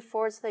left knee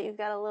forward so that you've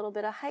got a little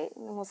bit of height,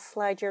 and then we'll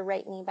slide your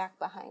right knee back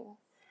behind.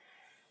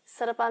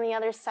 Set up on the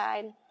other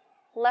side.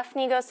 Left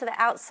knee goes to the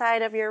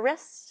outside of your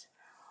wrist.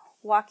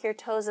 Walk your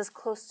toes as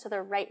close to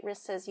the right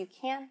wrist as you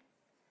can.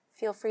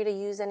 Feel free to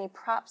use any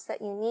props that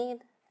you need.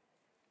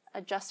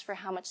 Adjust for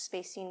how much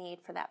space you need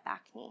for that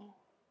back knee.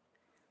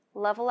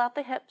 Level out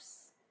the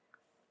hips,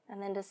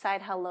 and then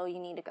decide how low you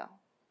need to go.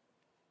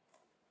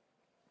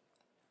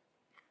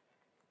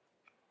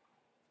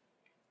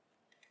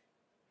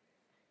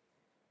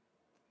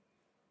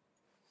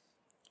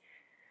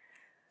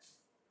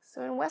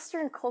 So in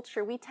Western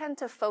culture, we tend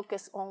to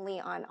focus only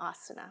on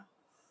asana.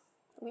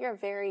 We are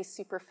very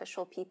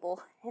superficial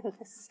people in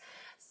this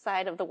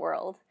side of the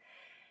world.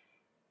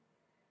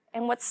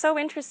 And what's so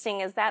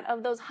interesting is that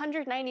of those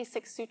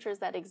 196 sutras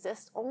that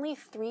exist, only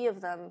 3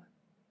 of them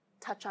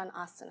touch on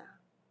asana.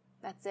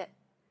 That's it.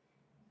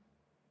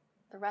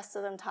 The rest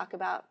of them talk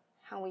about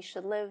how we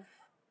should live,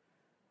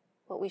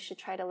 what we should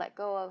try to let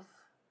go of,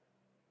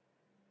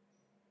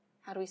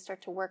 how do we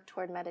start to work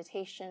toward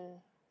meditation,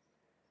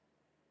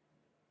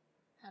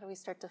 how do we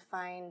start to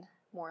find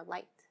more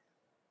light.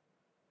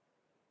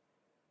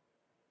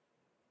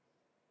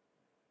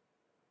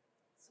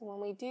 So when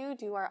we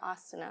do our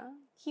asana,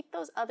 keep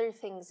those other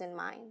things in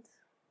mind.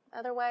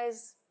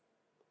 Otherwise,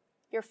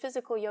 your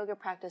physical yoga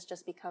practice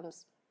just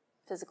becomes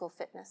physical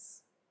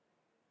fitness.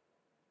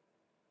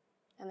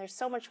 And there's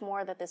so much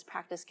more that this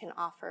practice can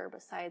offer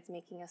besides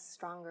making us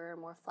stronger,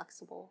 more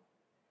flexible.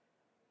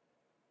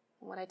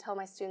 And what I tell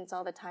my students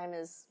all the time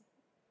is,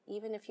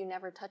 even if you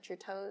never touch your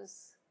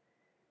toes,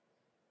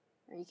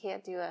 or you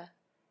can't do a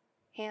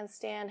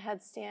handstand,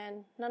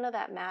 headstand, none of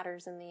that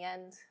matters in the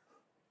end.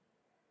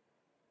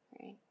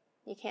 Right?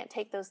 You can't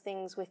take those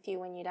things with you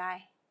when you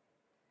die.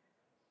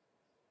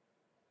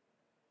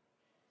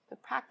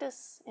 But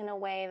practice in a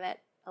way that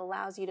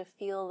allows you to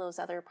feel those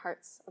other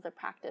parts of the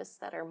practice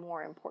that are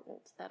more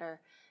important, that are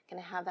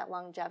going to have that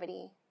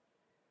longevity.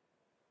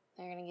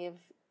 They're going to give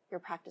your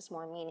practice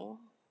more meaning.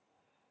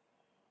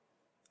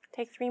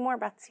 Take 3 more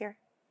breaths here.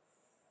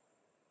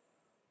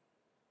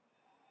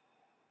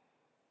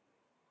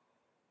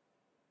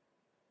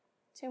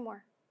 2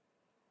 more.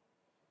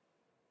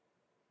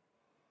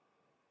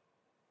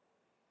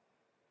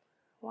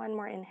 One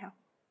more inhale.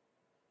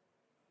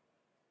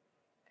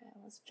 Okay,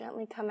 let's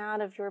gently come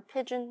out of your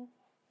pigeon.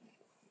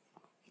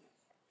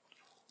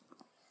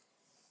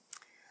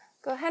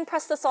 Go ahead and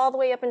press this all the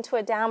way up into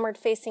a downward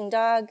facing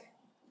dog.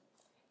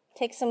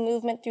 Take some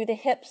movement through the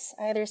hips,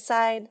 either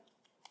side.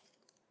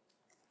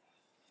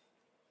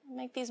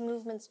 Make these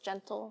movements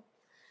gentle.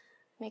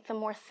 Make them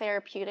more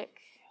therapeutic.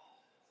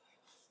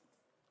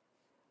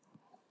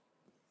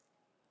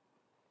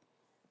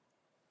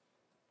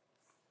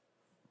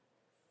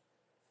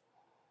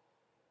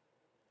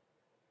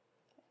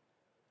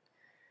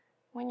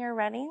 When you're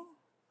ready,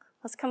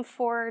 let's come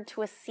forward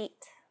to a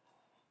seat.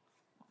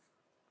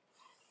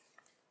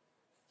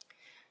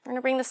 We're going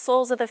to bring the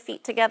soles of the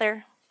feet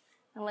together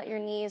and let your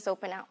knees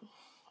open out.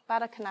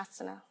 Baddha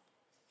Konasana.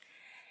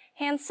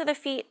 Hands to the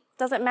feet.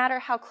 Doesn't matter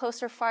how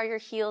close or far your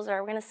heels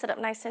are. We're going to sit up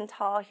nice and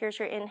tall. Here's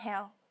your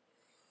inhale.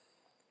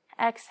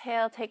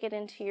 Exhale, take it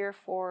into your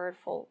forward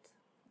fold.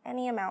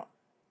 Any amount.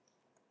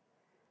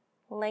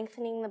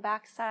 Lengthening the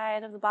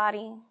backside of the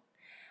body.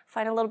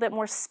 Find a little bit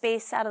more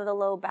space out of the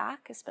low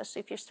back, especially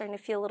if you're starting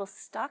to feel a little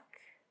stuck.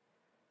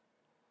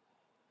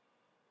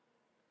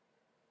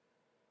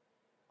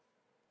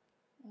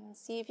 And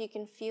see if you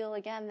can feel,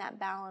 again, that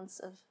balance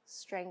of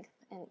strength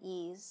and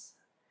ease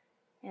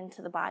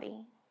into the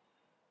body.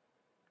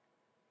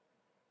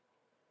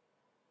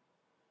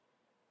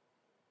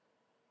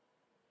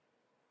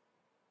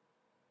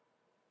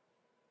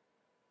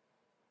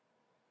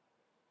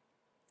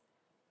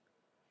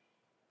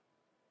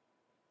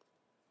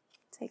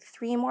 Take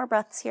 3 more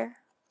breaths here.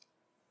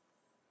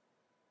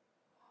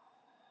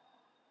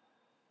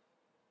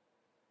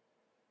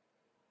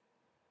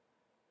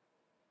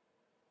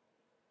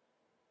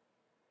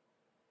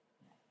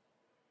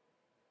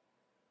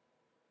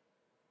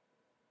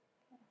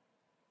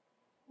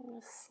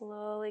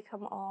 Slowly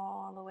come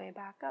all the way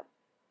back up.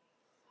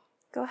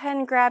 Go ahead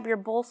and grab your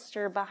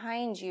bolster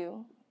behind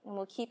you, and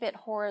we'll keep it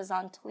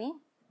horizontally.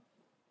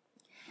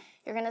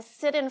 You're going to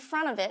sit in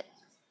front of it,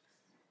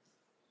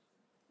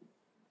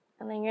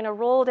 and then you're going to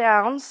roll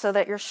down so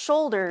that your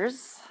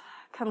shoulders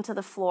come to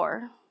the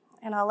floor,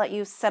 and I'll let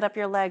you set up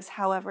your legs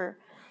however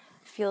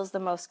feels the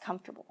most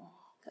comfortable.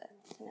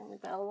 Good. And then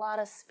we've got a lot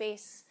of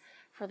space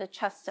for the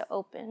chest to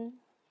open.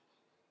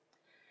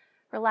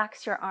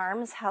 Relax your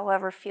arms,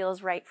 however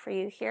feels right for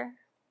you here.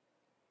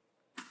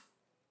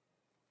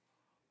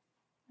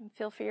 And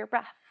feel for your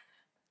breath.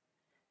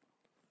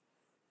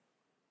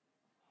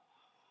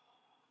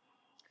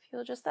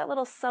 Feel just that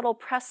little subtle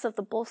press of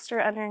the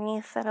bolster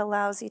underneath that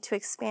allows you to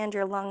expand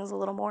your lungs a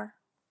little more.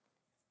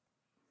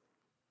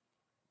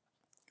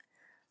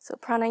 So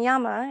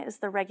pranayama is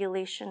the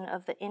regulation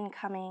of the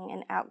incoming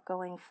and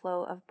outgoing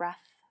flow of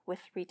breath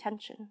with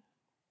retention.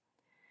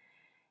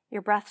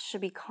 Your breath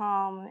should be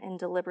calm and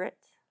deliberate,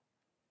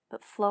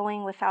 but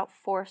flowing without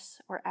force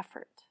or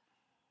effort.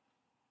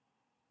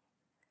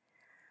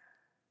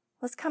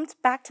 Let's come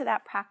back to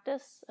that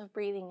practice of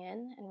breathing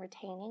in and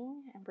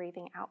retaining, and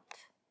breathing out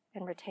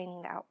and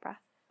retaining the out-breath.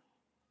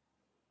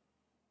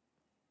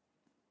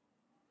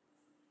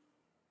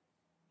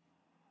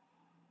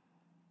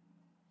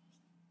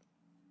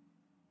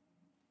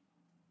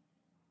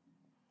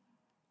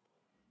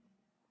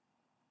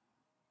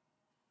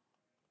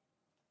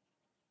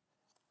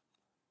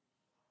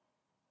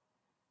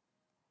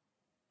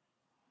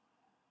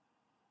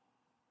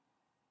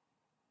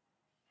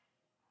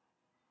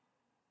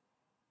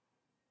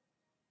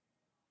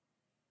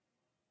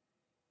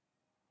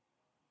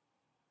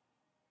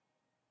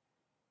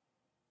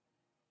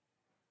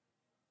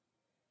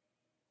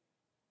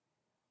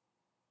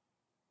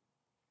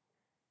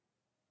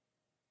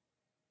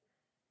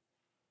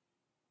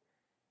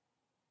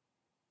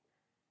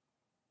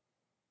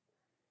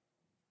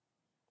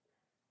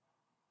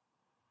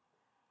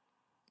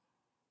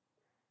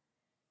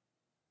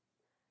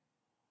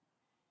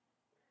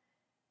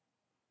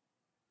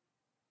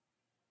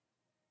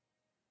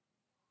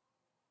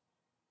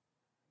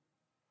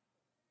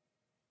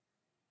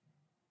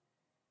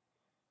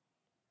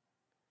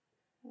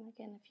 And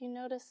again, if you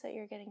notice that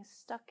you're getting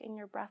stuck in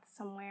your breath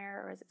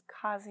somewhere, or is it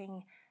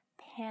causing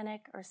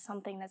panic or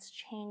something that's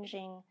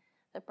changing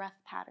the breath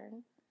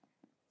pattern,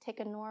 take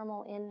a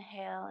normal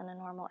inhale and a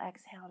normal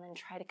exhale and then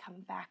try to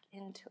come back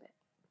into it.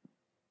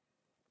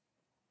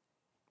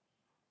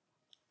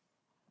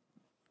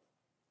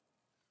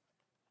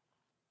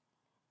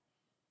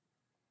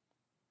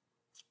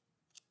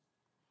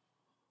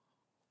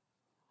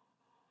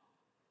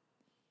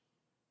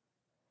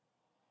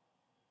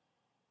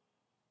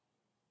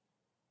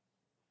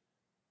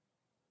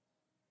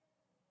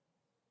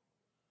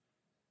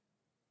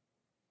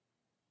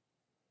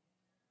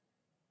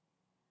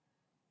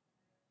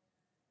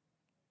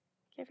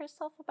 Give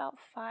yourself about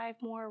 5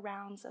 more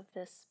rounds of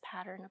this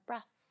pattern of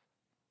breath.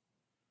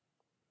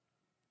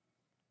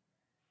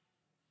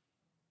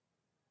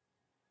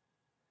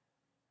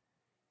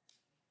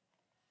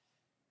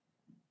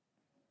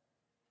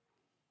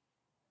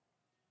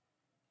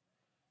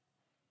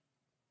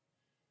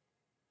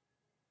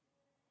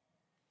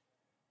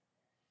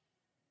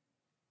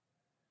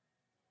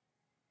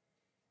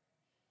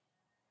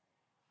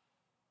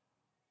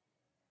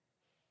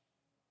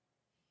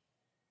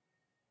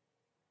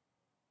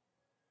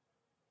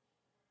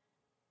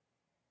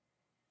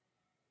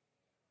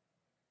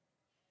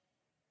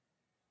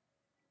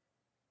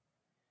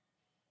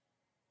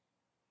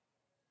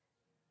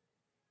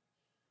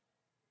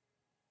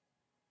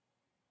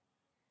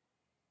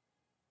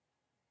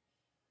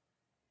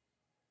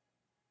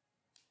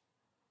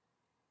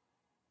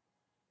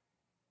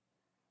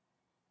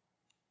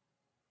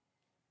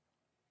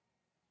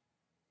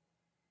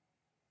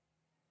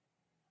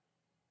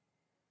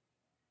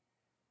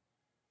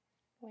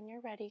 When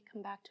you're ready,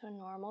 come back to a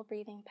normal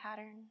breathing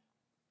pattern.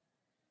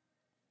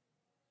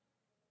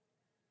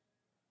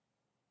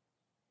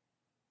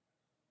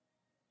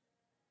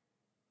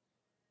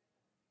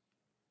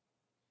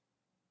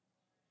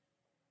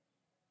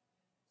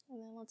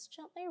 And then let's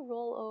gently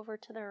roll over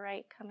to the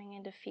right, coming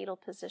into fetal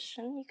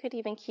position. You could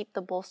even keep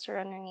the bolster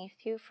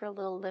underneath you for a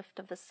little lift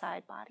of the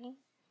side body.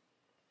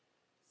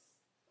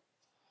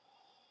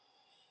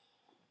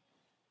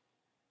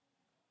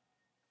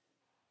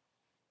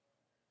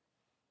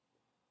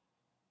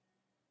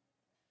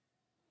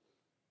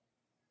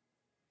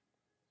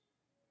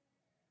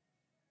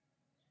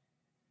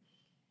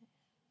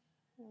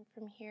 And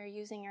from here,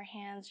 using your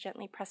hands,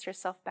 gently press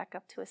yourself back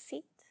up to a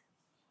seat.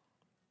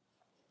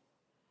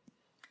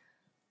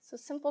 So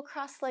simple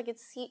cross-legged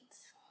seat.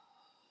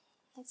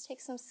 Let's take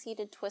some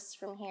seated twists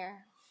from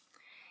here.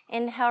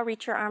 Inhale,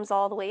 reach your arms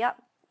all the way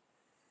up.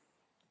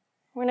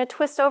 We're going to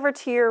twist over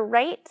to your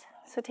right.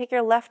 So take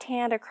your left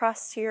hand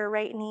across to your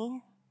right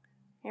knee,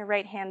 your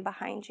right hand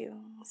behind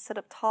you. Sit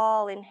up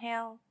tall,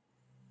 inhale.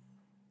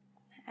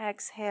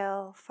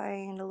 Exhale,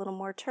 find a little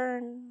more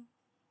turn.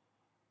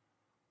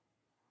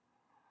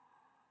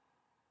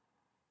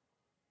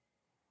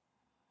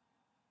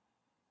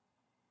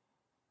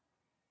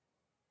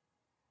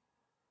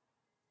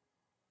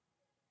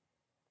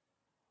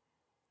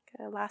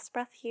 Good, last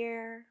breath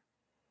here.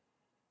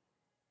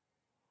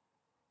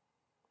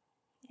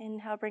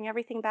 Inhale, bring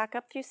everything back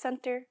up through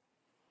center.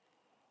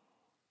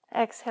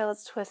 Exhale,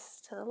 let's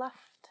twist to the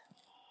left.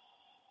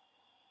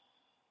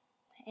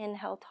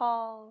 Inhale,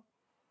 tall.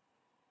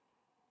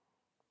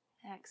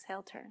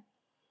 Exhale, turn.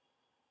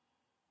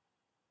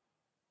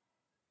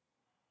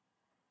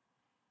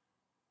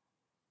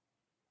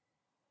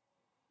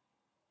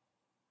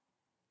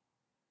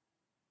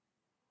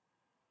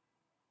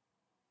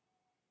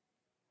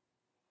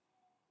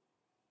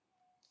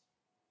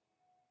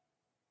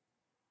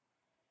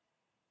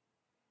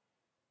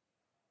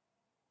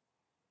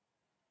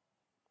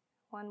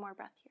 One more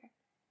breath here.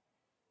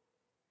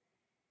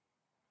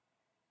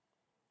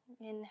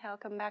 Inhale,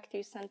 come back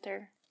through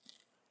center.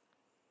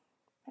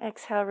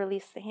 Exhale,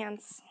 release the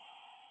hands.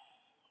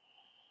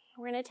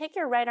 We're going to take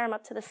your right arm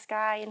up to the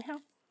sky. Inhale.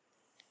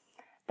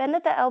 Bend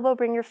at the elbow,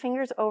 bring your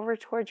fingers over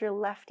towards your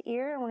left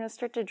ear. And we're going to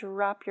start to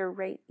drop your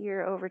right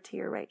ear over to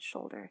your right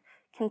shoulder.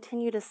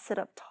 Continue to sit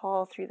up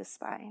tall through the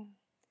spine.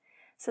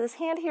 So this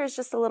hand here is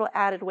just a little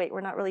added weight.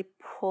 We're not really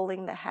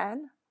pulling the head.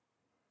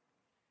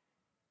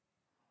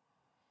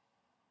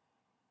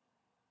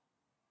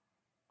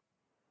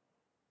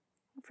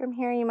 From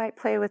here, you might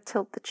play with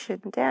tilt the chin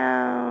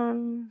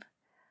down,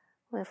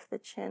 lift the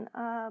chin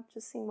up,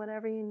 just seeing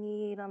whatever you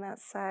need on that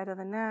side of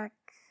the neck.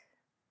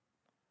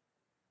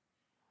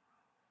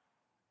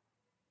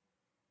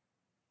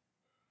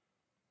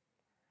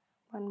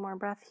 One more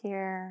breath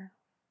here.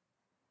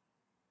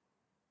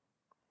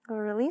 We'll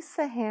release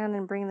the hand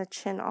and bring the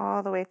chin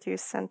all the way through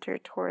center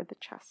toward the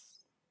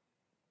chest.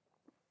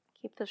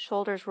 Keep the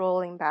shoulders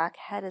rolling back.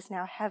 Head is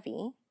now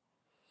heavy.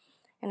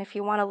 And if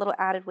you want a little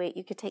added weight,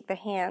 you could take the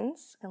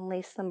hands and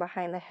lace them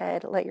behind the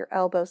head. Let your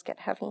elbows get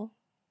heavy.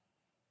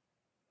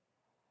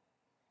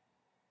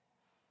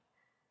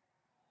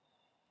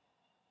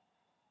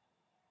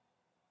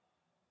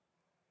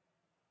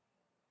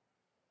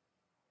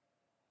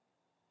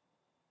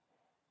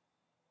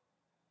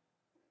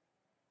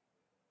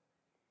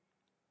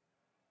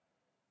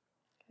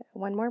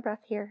 One more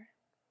breath here.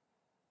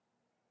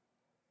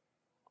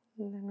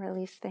 And then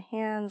release the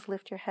hands,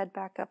 lift your head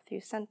back up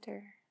through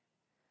center.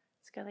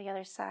 Let's go to the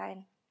other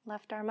side.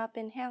 Left arm up,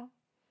 inhale.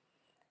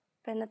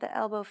 Bend at the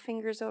elbow,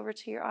 fingers over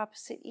to your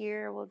opposite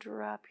ear. We'll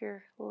drop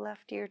your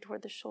left ear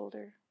toward the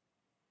shoulder.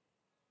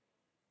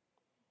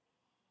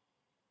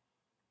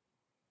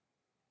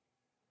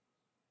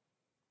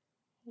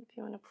 If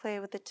you want to play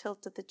with the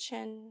tilt of the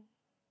chin,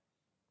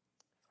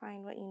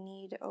 find what you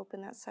need to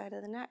open that side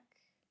of the neck.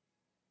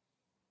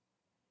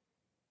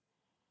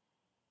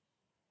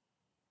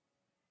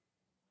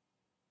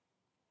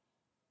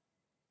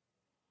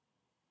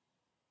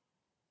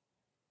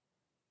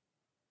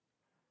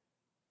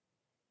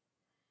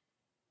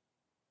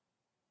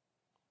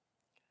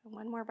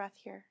 One more breath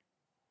here.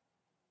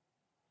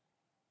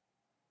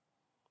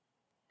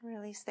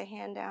 Release the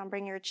hand down.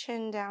 Bring your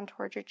chin down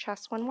towards your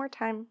chest one more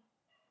time.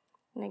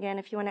 And again,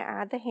 if you want to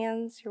add the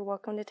hands, you're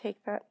welcome to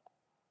take that.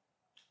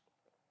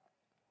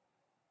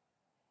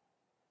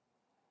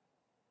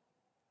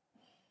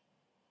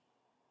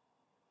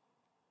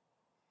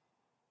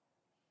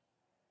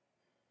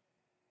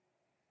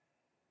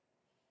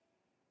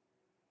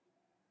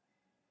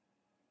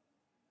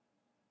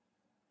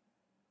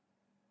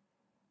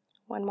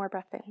 One more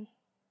breath in.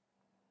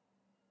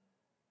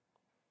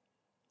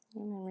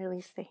 And then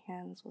release the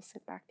hands. We'll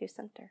sit back through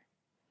center.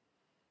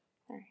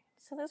 All right.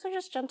 So those are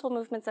just gentle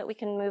movements that we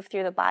can move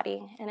through the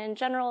body. And in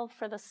general,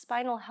 for the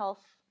spinal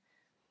health,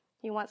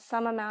 you want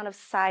some amount of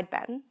side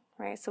bend,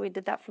 right? So we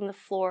did that from the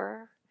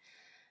floor.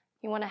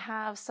 You want to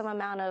have some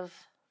amount of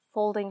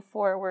folding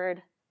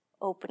forward,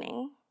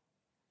 opening.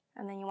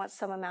 And then you want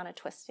some amount of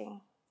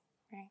twisting,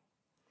 right?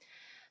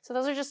 So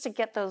those are just to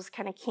get those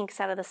kind of kinks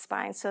out of the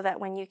spine so that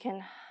when you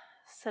can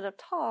sit up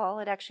tall,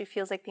 it actually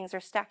feels like things are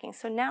stacking.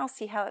 So now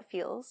see how it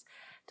feels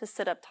to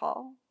sit up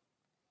tall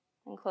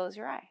and close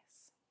your eyes.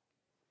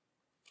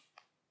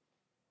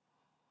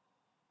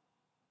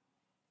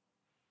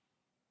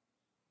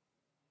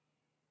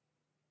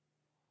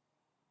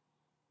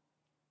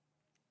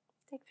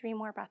 Take 3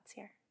 more breaths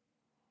here.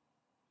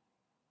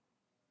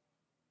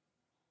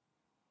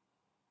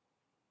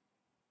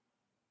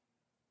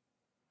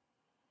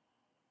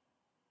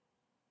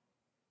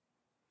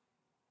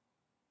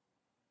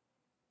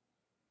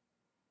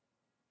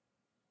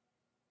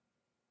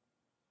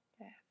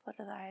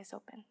 Flutter the eyes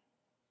open.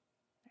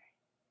 All right.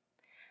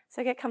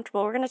 So get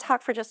comfortable. We're going to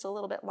talk for just a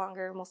little bit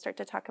longer, and we'll start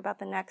to talk about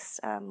the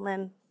next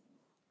limb.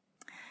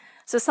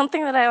 So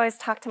something that I always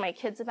talk to my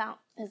kids about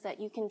is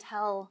that you can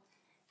tell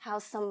how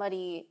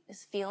somebody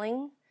is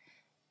feeling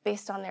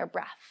based on their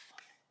breath.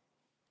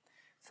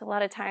 So a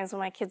lot of times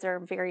when my kids are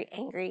very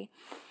angry,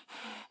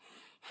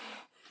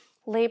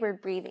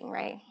 labored breathing,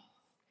 right?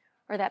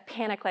 Or that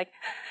panic like,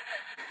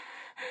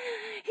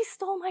 he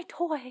stole my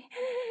toy.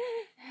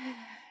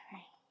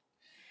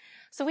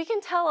 So we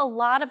can tell a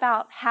lot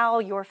about how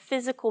your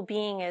physical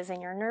being is and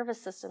your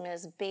nervous system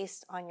is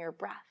based on your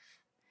breath,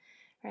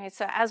 right?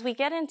 So as we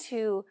get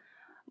into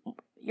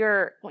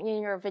your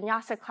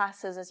vinyasa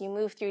classes, as you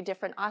move through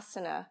different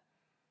asana,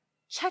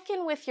 check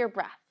in with your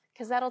breath,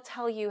 because that'll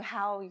tell you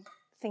how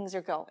things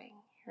are going,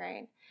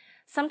 right?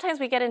 Sometimes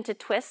we get into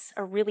twists,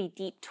 a really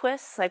deep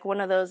twist, like one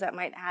of those that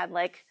might add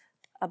like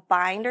a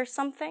bind or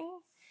something.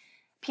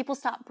 People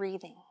stop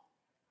breathing.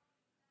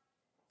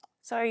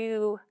 So are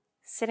you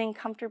sitting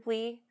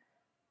comfortably,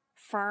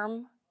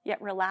 firm,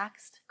 yet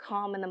relaxed,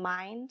 calm in the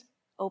mind,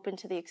 open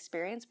to the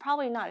experience?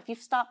 Probably not. If you've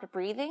stopped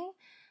breathing,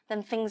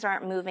 then things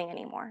aren't moving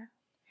anymore.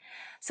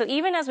 So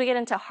even as we get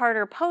into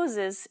harder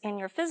poses in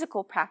your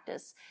physical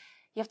practice,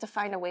 you have to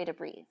find a way to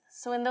breathe.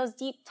 So in those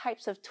deep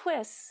types of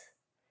twists,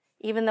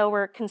 even though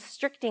we're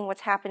constricting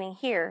what's happening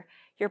here,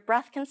 your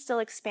breath can still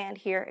expand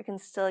here. It can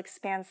still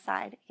expand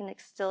side. It can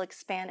still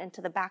expand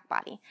into the back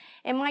body.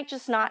 It might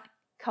just not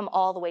come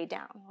all the way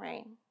down,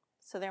 right?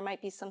 So there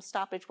might be some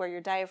stoppage where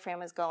your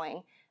diaphragm is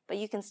going, but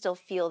you can still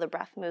feel the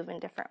breath move in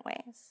different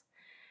ways,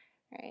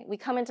 right? We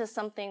come into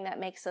something that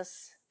makes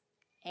us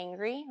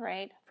angry,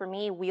 right? For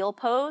me, wheel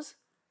pose.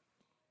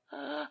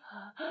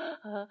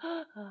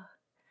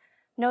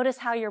 Notice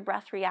how your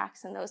breath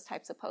reacts in those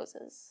types of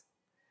poses.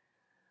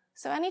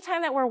 So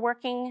anytime that we're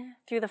working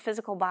through the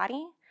physical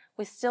body,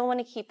 we still want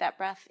to keep that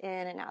breath in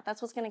and out.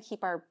 That's what's going to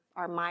keep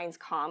our minds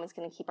calm. It's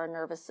going to keep our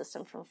nervous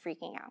system from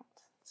freaking out.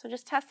 So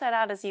just test that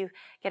out as you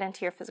get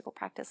into your physical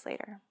practice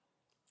later.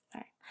 All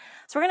right.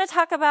 So we're going to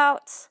talk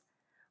about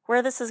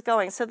where this is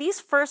going. So these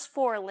first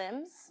 4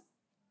 limbs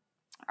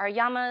are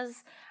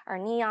yamas, are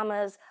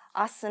niyamas,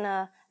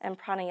 asana, and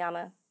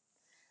pranayama.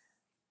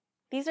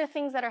 These are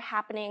things that are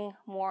happening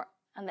more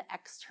on the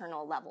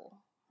external level,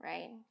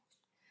 right?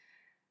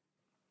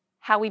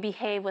 How we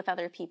behave with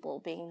other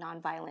people, being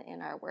nonviolent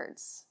in our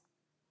words.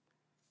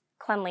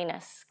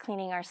 Cleanliness,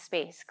 cleaning our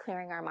space,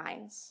 clearing our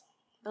minds.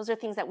 Those are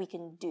things that we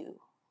can do,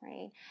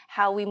 right?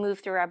 How we move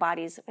through our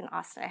bodies in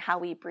asana, how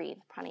we breathe,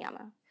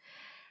 pranayama.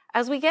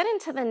 As we get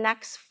into the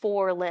next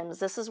 4 limbs,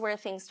 this is where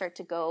things start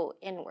to go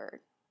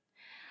inward.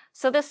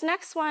 So this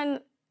next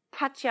one,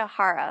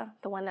 pratyahara,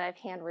 the one that I've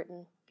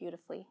handwritten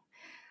beautifully,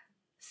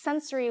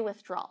 sensory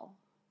withdrawal.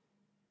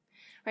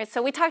 Right,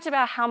 so we talked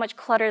about how much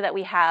clutter that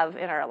we have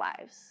in our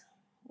lives.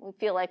 We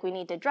feel like we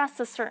need to dress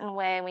a certain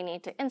way, we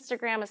need to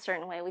Instagram a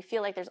certain way. We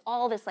feel like there's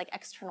all this like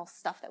external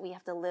stuff that we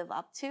have to live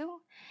up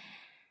to.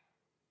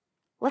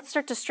 Let's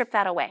start to strip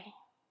that away.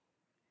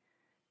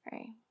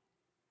 Right?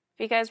 If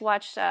you guys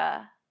watched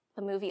the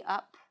movie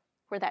Up,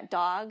 where that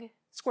dog,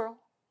 squirrel,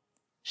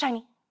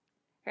 shiny,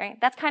 right?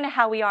 That's kind of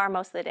how we are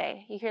most of the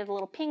day. You hear the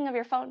little ping of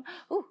your phone.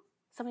 Ooh,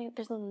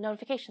 there's a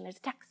notification, there's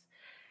a text.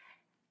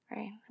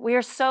 Right? We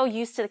are so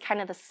used to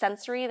kind of the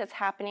sensory that's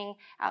happening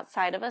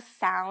outside of us,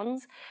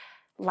 sounds,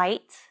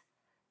 light,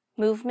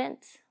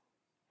 movement,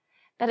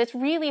 that it's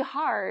really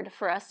hard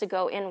for us to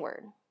go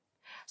inward.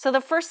 So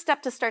the first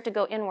step to start to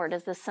go inward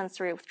is the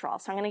sensory withdrawal.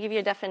 So I'm going to give you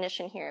a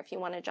definition here if you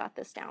want to jot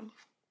this down.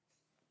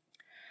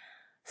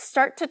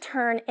 Start to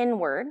turn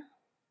inward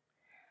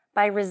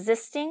by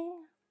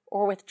resisting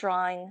or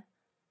withdrawing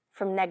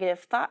from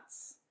negative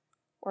thoughts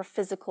or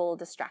physical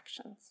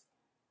distractions.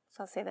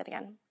 So I'll say that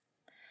again.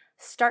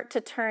 Start to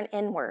turn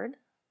inward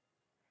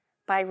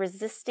by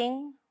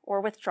resisting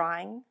or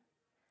withdrawing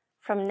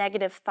from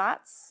negative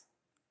thoughts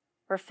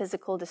or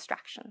physical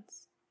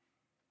distractions.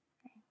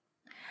 Okay.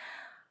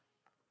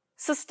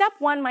 So step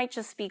 1 might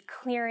just be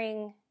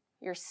clearing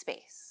your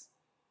space.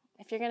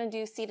 If you're going to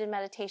do seated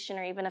meditation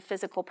or even a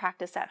physical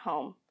practice at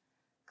home,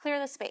 clear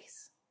the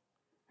space,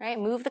 right?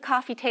 Move the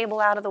coffee table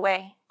out of the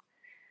way.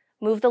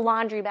 Move the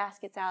laundry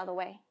baskets out of the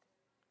way.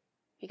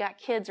 If you got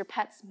kids or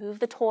pets, move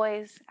the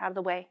toys out of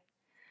the way.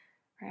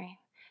 Right?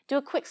 Do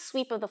a quick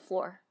sweep of the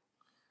floor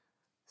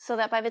so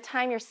that by the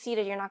time you're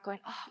seated, you're not going,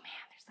 oh man,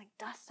 there's like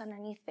dust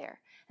underneath there.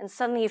 And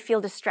suddenly you feel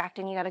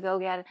distracted and you got to go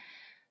get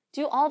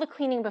Do all the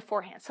cleaning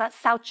beforehand. So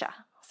that's saucha.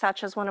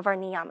 Saucha is one of our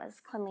niyamas,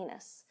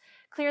 cleanliness.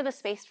 Clear the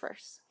space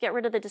first. Get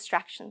rid of the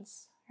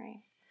distractions,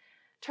 right?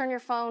 Turn your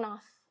phone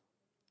off,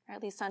 or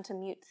at least onto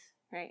mute,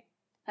 right?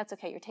 That's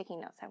okay, you're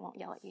taking notes. I won't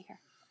yell at you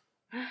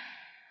here.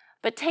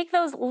 But take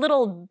those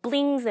little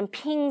blings and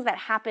pings that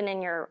happen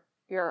in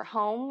your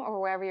home or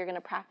wherever you're going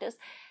to practice.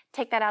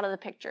 Take that out of the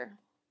picture.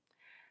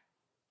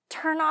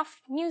 Turn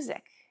off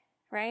music,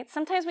 right?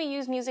 Sometimes we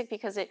use music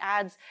because it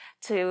adds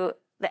to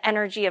the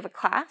energy of a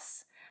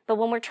class. But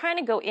when we're trying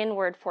to go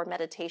inward for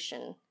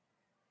meditation,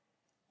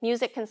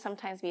 music can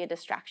sometimes be a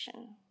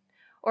distraction.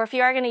 Or if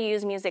you are going to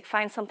use music,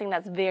 find something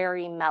that's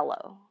very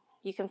mellow.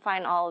 You can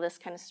find all of this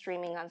kind of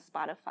streaming on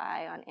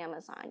Spotify, on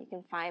Amazon. You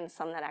can find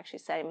some that actually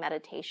say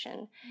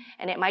meditation.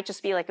 And it might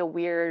just be like a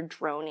weird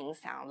droning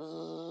sound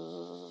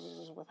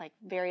with like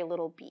very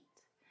little beat.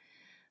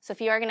 So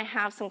if you are going to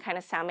have some kind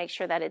of sound, make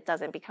sure that it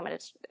doesn't become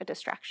a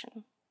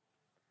distraction.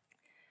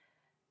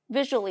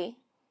 Visually,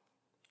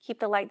 keep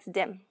the lights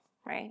dim,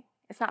 right?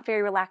 It's not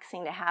very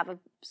relaxing to have a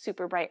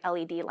super bright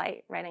LED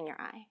light right in your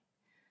eye.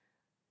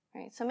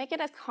 Right? So make it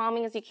as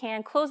calming as you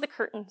can. Close the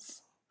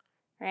curtains.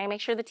 Right?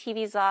 Make sure the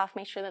TV's off.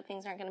 Make sure that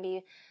things aren't going to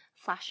be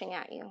flashing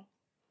at you.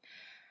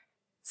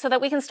 So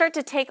that we can start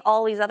to take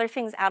all these other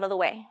things out of the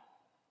way.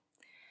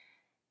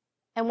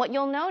 And what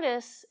you'll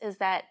notice is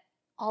that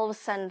all of a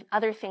sudden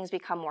other things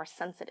become more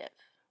sensitive.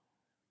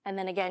 And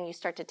then again, you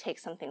start to take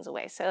some things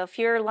away. So if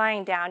you're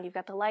lying down, you've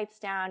got the lights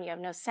down, you have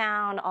no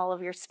sound, all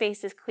of your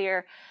space is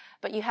clear,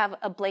 but you have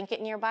a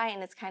blanket nearby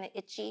and it's kind of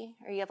itchy,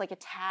 or you have like a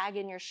tag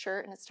in your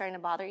shirt and it's starting to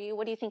bother you,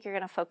 what do you think you're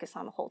going to focus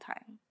on the whole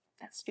time?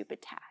 That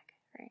stupid tag,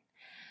 right?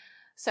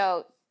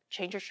 So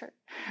change your shirt,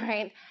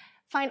 right?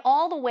 Find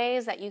all the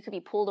ways that you could be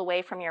pulled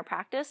away from your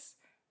practice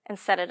and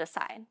set it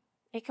aside.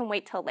 It can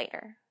wait till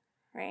later,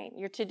 right?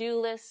 Your to-do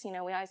list, we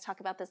always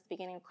talk about this at the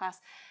beginning of class.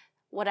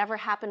 Whatever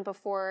happened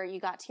before you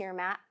got to your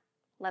mat,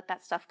 let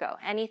that stuff go.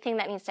 Anything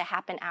that needs to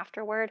happen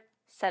afterward,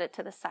 set it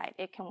to the side.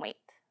 It can wait.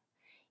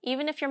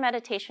 Even if your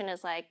meditation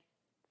is like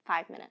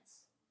 5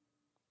 minutes,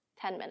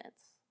 10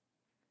 minutes.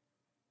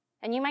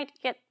 And you might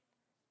get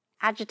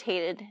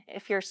agitated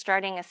if you're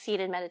starting a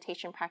seated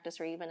meditation practice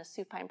or even a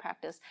supine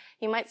practice.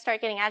 You might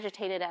start getting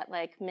agitated at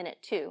like minute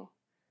 2. Man,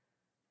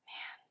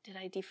 did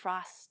I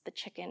defrost the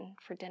chicken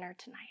for dinner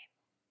tonight?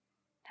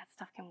 That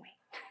stuff can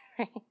wait,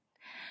 right?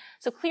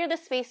 So clear the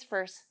space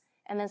first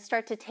and then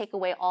start to take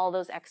away all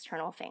those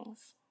external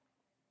things.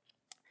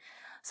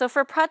 So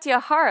for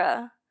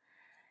pratyahara,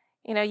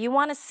 you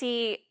want to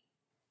see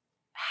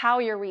how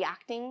you're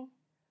reacting.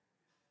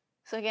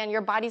 So again,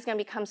 your body's going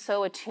to become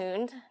so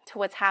attuned to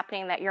what's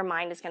happening that your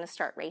mind is going to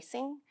start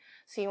racing.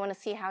 So you want to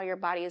see how your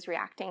body is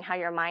reacting, how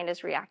your mind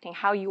is reacting,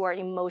 how you are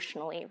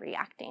emotionally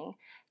reacting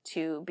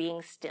to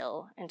being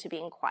still and to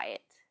being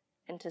quiet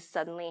and to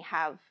suddenly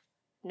have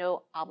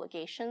no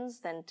obligations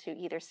than to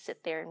either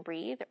sit there and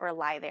breathe or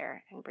lie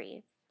there and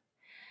breathe.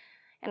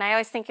 And I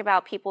always think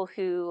about people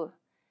who,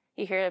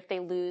 you hear if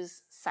they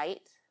lose sight,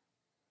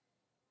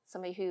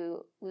 somebody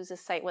who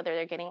loses sight, whether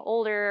they're getting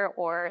older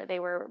or they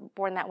were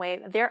born that way,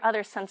 their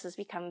other senses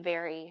become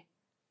very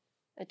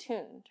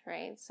attuned,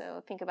 right?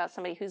 So think about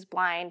somebody who's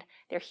blind,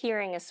 their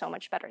hearing is so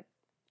much better.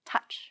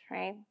 Touch,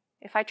 right?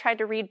 If I tried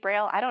to read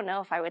Braille, I don't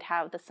know if I would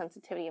have the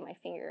sensitivity in my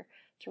finger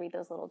to read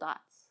those little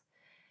dots.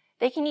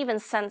 They can even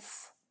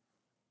sense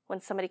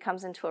when somebody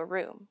comes into a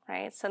room,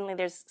 right? Suddenly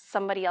there's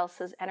somebody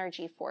else's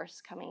energy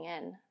force coming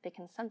in. They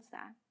can sense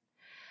that.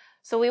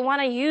 So we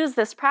want to use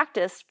this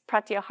practice,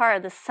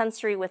 pratyahara, this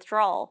sensory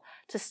withdrawal,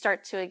 to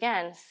start to,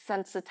 again,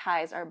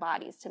 sensitize our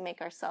bodies, to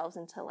make ourselves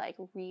into like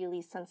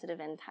really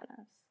sensitive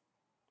antennas.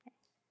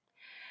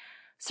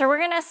 So we're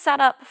going to set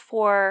up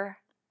for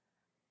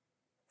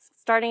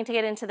starting to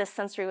get into this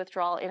sensory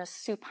withdrawal in a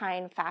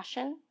supine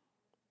fashion.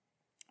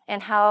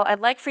 And how I'd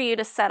like for you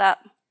to set up,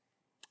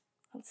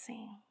 let's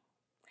see.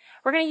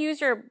 We're going to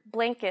use your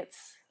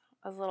blankets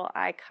as little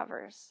eye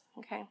covers,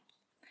 okay?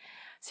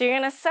 So you're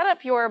going to set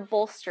up your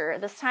bolster,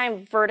 this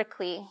time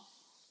vertically.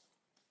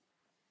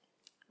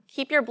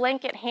 Keep your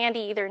blanket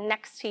handy either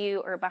next to you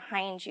or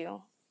behind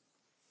you.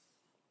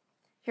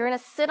 You're going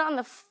to sit on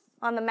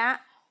the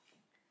mat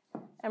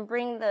and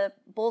bring the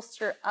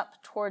bolster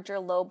up towards your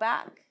low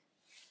back.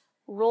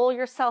 Roll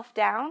yourself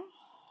down.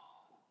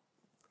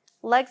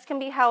 Legs can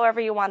be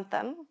however you want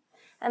them.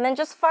 And then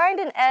just find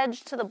an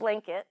edge to the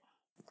blanket.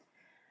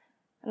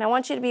 And I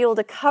want you to be able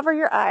to cover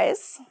your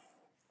eyes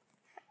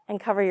and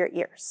cover your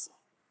ears.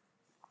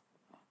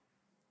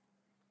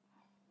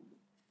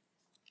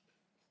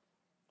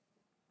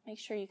 Make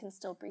sure you can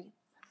still breathe.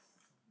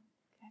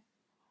 Okay.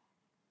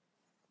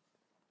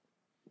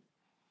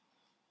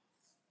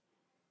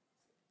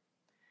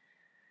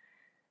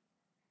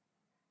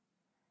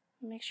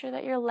 Make sure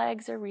that your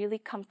legs are really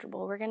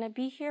comfortable. We're going to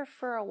be here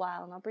for a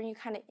while, and I'll bring you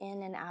kind of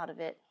in and out of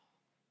it.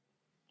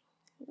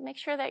 Make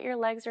sure that your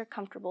legs are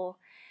comfortable,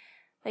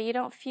 that you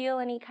don't feel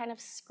any kind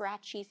of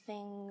scratchy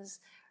things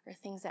or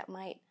things that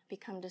might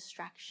become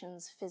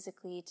distractions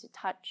physically to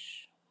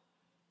touch.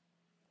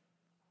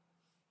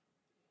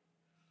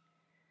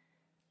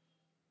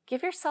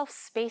 give yourself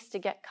space to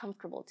get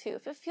comfortable too.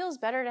 If it feels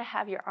better to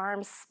have your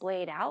arms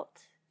splayed out,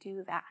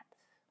 do that.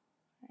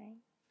 Right?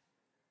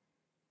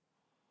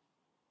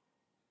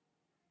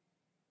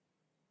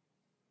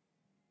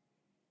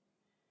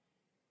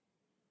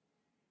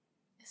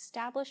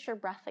 Establish your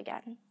breath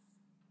again.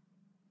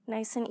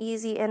 Nice and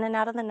easy, in and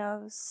out of the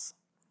nose.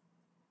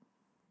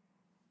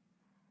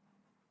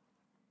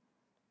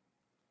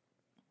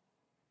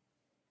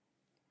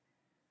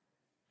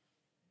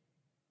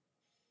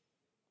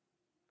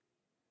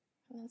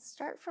 And then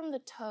start from the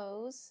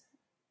toes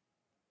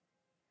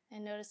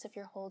and notice if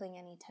you're holding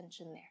any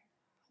tension there.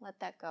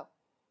 Let that go.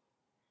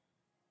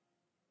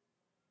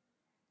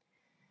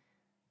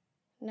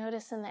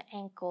 Notice in the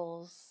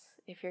ankles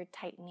if you're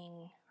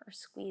tightening or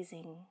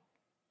squeezing,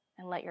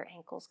 and let your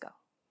ankles go.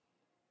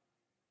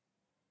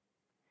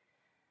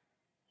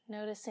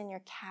 Notice in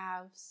your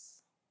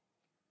calves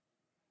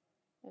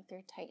if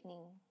they're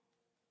tightening,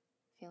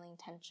 feeling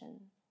tension.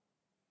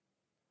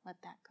 Let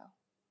that go.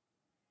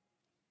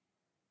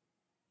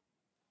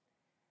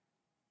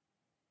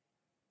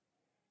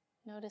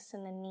 Notice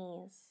in the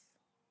knees.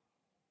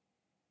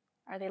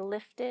 Are they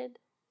lifted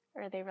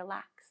or are they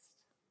relaxed?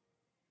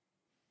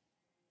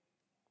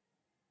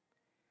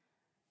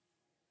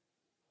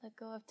 Let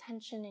go of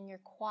tension in your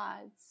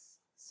quads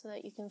so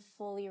that you can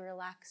fully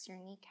relax your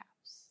kneecaps.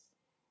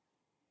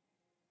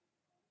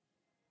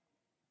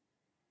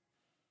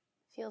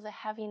 Feel the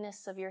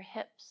heaviness of your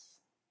hips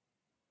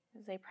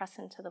as they press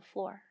into the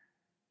floor.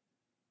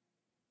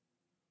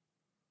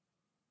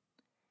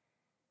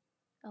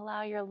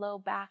 Allow your low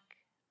back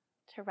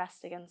to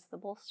rest against the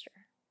bolster.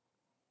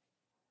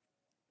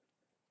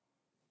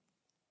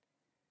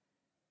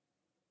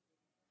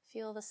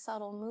 Feel the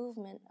subtle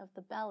movement of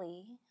the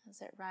belly as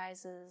it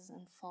rises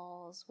and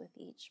falls with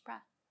each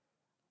breath.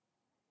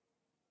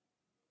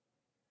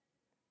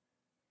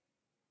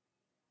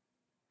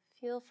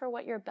 Feel for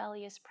what your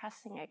belly is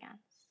pressing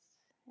against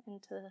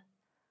into the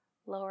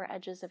lower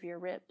edges of your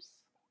ribs.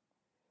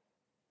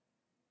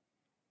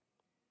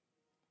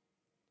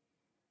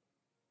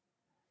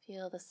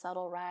 Feel the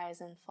subtle rise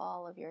and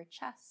fall of your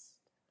chest.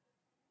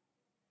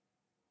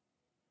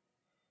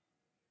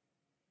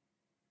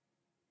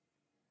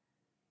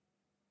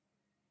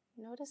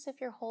 Notice if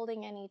you're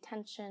holding any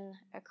tension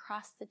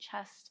across the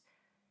chest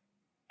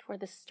toward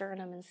the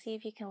sternum, and see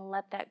if you can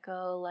let that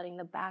go, letting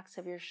the backs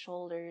of your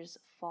shoulders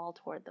fall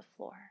toward the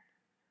floor.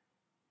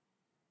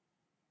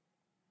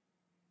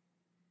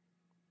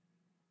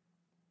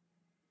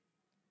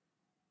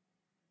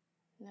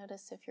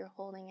 Notice if you're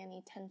holding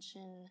any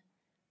tension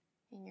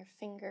in your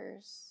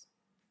fingers,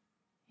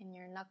 in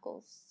your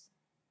knuckles,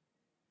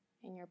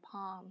 in your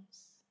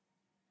palms,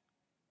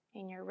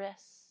 in your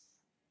wrists,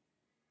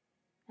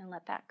 and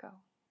let that go.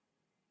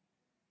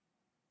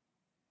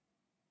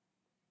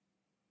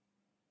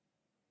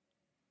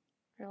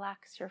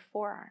 Relax your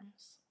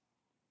forearms.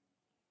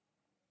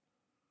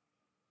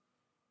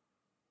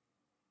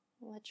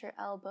 Let your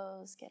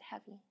elbows get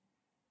heavy.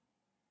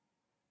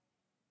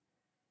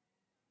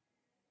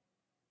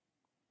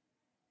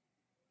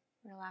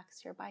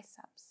 Relax your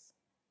biceps.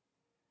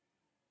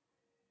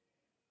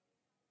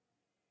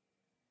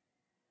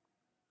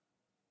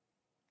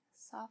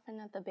 Soften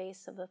at the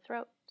base of the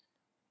throat.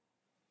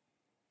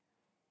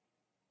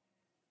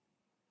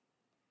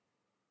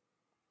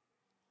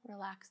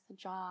 Relax the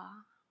jaw,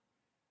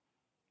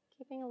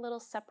 keeping a little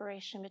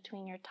separation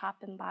between your top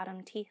and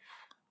bottom teeth.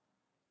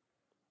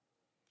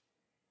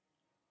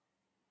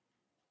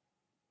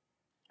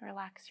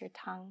 Relax your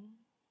tongue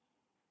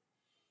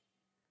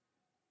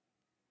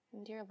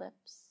and your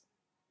lips.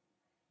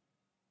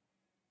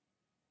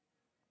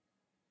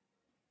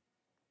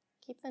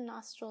 Keep the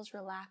nostrils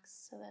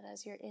relaxed so that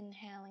as you're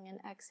inhaling and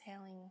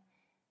exhaling,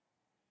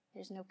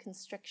 there's no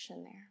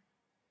constriction there.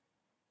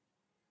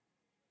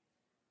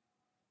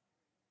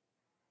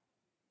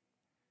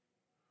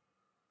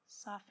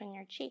 Soften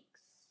your cheeks.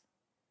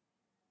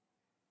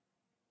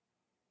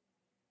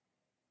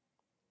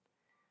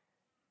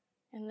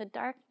 In the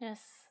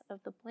darkness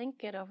of the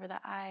blanket over the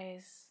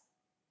eyes,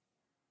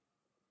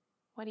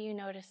 what do you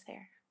notice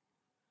there?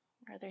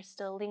 Are there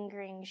still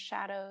lingering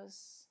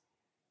shadows,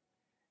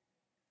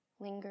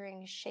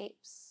 lingering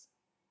shapes?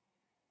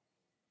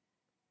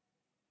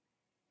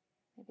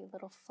 Maybe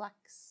little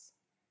flecks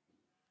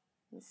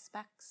and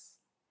specks.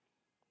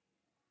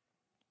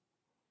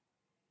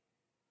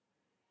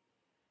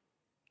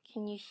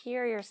 Can you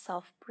hear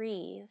yourself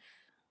breathe?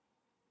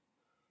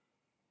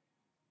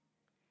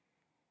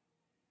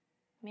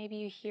 Maybe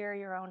you hear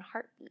your own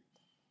heartbeat.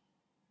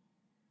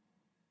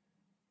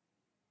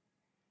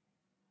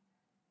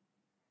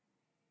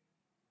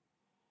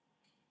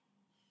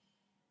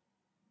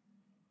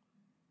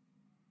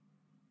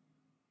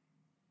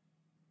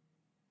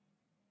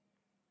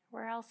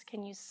 Where else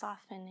can you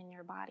soften in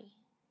your body?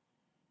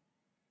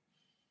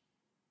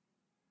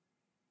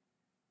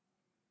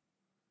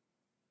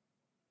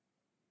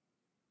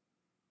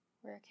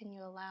 Where can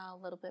you allow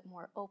a little bit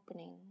more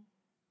opening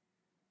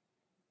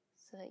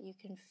so that you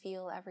can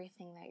feel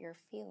everything that you're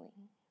feeling?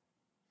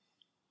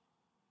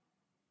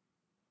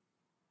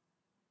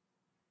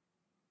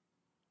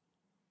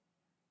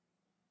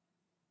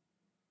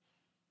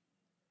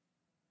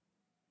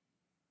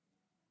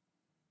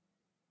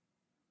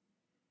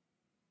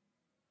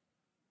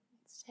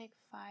 Let's take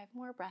 5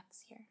 more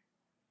breaths here.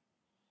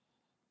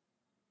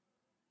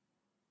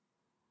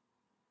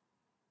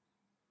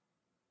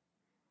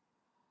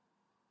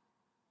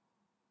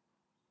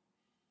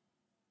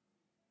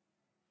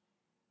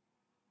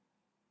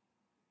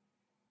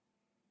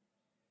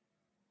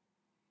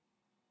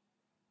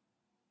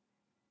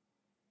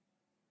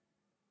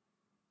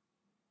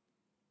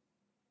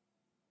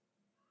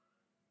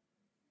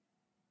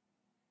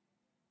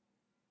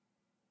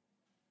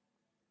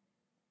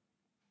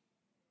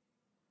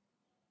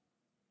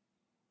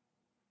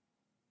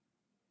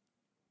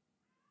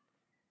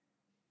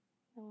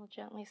 And we'll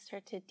gently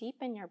start to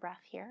deepen your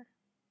breath here.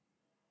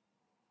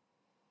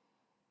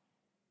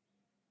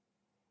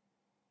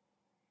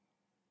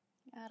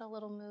 Add a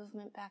little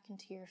movement back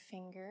into your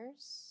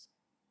fingers,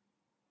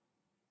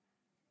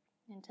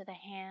 into the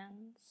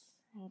hands,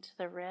 into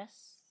the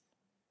wrists.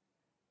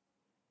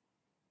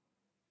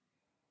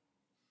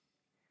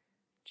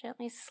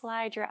 Gently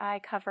slide your eye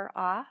cover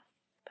off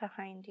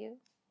behind you.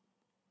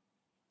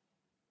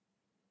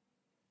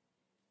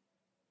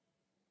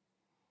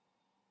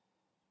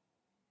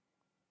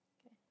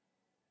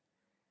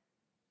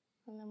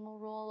 And then we'll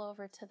roll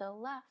over to the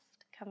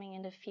left, coming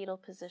into fetal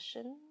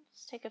position.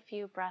 Just take a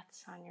few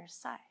breaths on your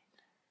side.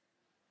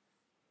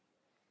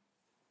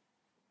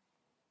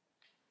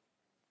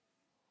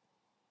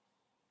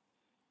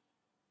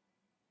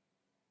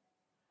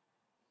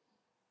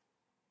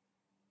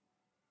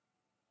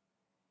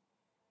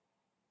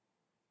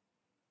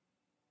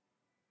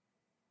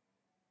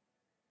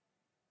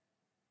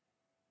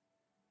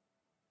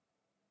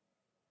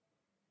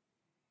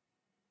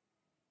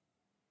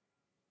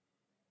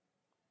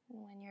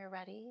 And when you're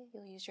ready,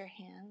 you'll use your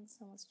hands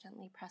and let's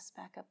gently press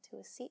back up to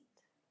a seat.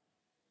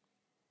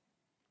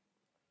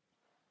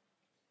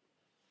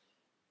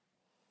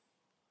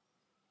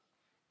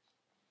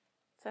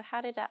 So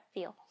how did that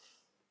feel?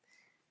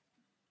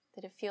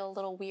 Did it feel a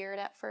little weird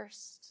at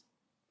first?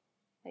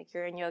 Like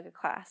you're in yoga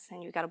class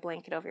and you've got a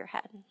blanket over your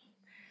head.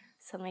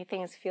 Suddenly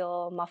things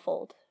feel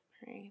muffled,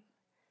 right?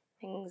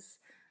 Things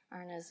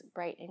aren't as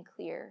bright and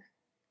clear.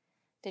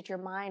 Did your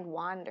mind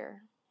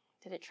wander?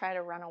 Did it try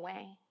to run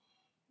away?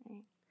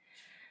 Right?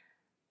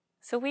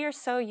 So we are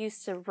so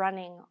used to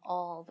running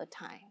all the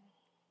time.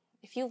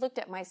 If you looked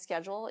at my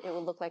schedule, it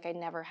would look like I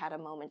never had a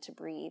moment to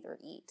breathe or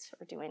eat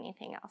or do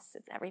anything else.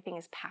 Everything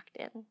is packed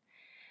in.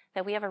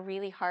 That we have a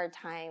really hard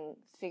time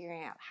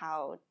figuring out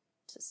how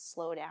to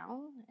slow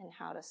down and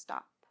how to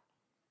stop.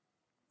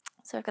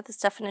 So I've got this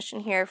definition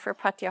here for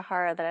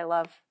pratyahara that I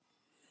love.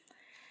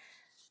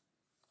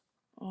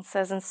 It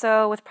says, and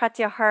so with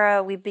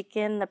pratyahara, we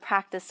begin the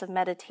practice of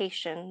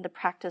meditation, the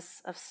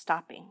practice of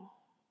stopping.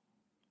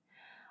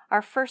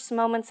 Our first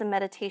moments in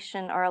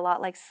meditation are a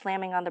lot like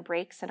slamming on the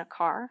brakes in a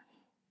car.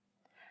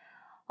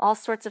 All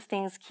sorts of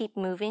things keep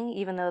moving,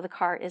 even though the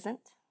car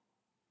isn't.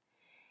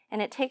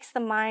 And it takes the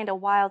mind a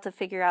while to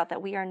figure out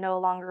that we are no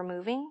longer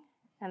moving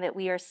and that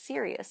we are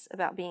serious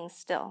about being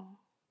still.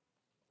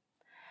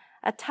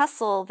 A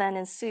tussle then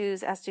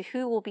ensues as to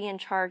who will be in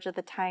charge of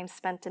the time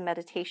spent in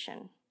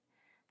meditation,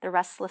 the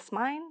restless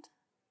mind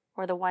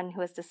or the one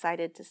who has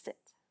decided to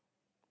sit.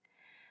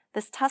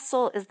 This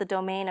tussle is the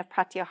domain of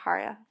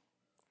pratyahara.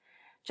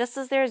 Just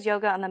as there is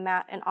yoga on the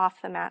mat and off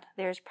the mat,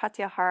 there is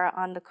pratyahara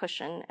on the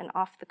cushion and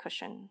off the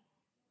cushion.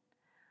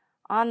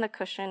 On the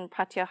cushion,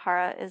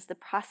 pratyahara is the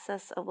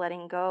process of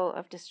letting go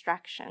of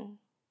distraction.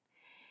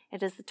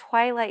 It is the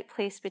twilight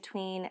place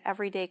between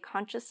everyday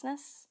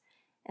consciousness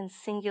and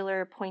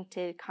singular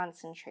pointed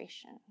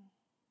concentration.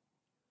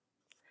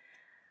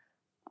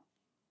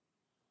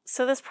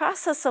 So this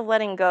process of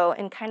letting go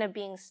and kind of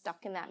being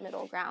stuck in that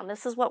middle ground,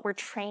 this is what we're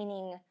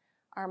training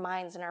our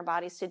minds and our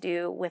bodies to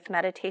do with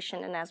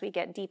meditation and as we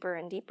get deeper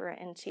and deeper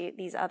into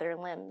these other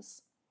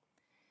limbs.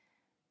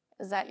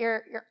 Is that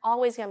you're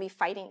always going to be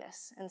fighting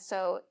this. And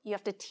so you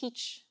have to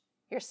teach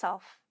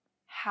yourself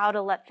how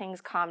to let things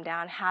calm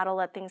down, how to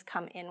let things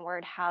come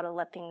inward, how to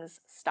let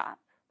things stop.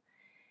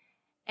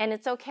 And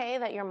it's okay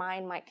that your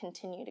mind might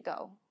continue to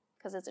go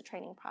because it's a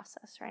training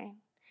process, right?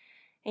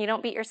 And you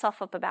don't beat yourself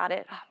up about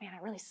it. Oh man,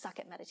 I really suck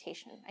at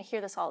meditation. I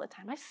hear this all the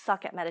time. I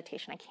suck at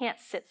meditation. I can't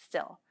sit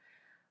still.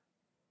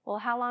 Well,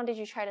 how long did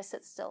you try to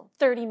sit still?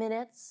 30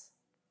 minutes?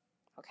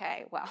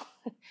 Okay, well,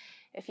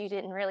 if you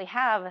didn't really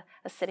have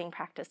a sitting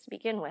practice to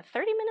begin with,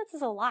 30 minutes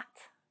is a lot,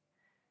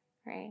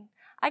 right?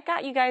 I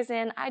got you guys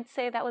in, I'd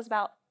say that was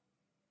about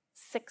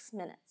 6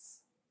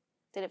 minutes.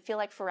 Did it feel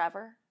like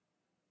forever?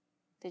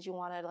 Did you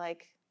want to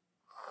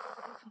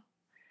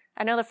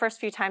I know the first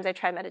few times I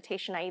tried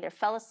meditation, I either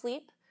fell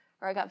asleep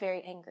or I got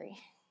very angry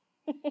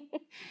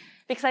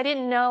because I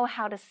didn't know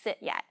how to sit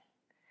yet.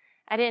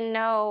 I didn't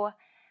know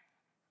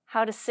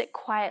how to sit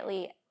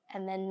quietly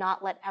and then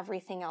not let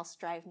everything else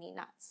drive me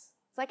nuts.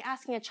 It's like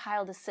asking a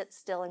child to sit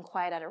still and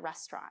quiet at a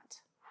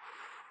restaurant.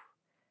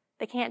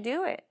 They can't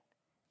do it.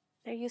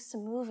 They're used to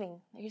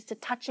moving. They're used to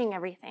touching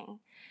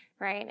everything,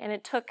 right? And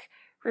it took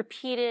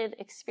repeated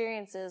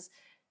experiences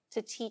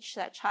to teach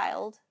that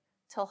child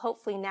till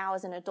hopefully now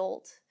as an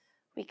adult,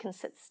 we can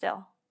sit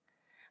still.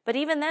 But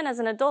even then, as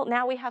an adult,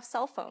 now we have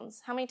cell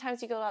phones. How many times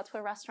do you go out to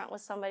a restaurant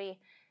with somebody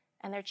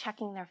and they're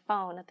checking their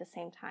phone at the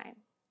same time,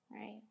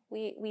 right?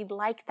 We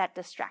like that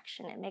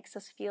distraction. It makes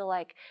us feel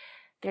like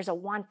there's a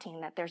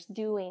wanting, that there's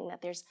doing,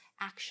 that there's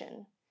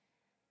action.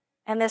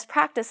 And this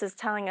practice is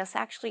telling us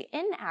actually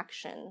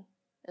inaction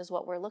is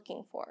what we're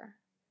looking for.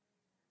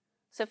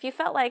 So if you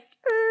felt like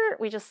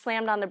we just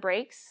slammed on the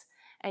brakes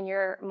and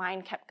your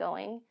mind kept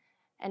going,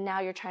 and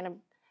now you're trying to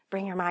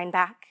bring your mind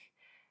back,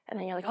 and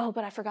then you're like, oh,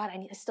 but I forgot,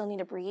 I still need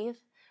to breathe.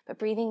 But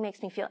breathing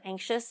makes me feel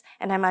anxious,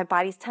 and then my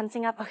body's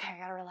tensing up. Okay, I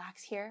gotta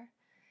relax here.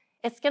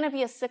 It's gonna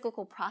be a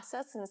cyclical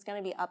process, and it's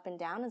gonna be up and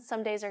down, and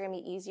some days are gonna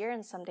be easier,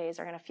 and some days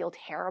are gonna feel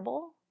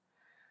terrible.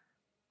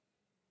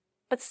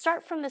 But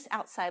start from this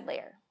outside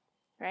layer,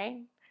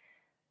 right?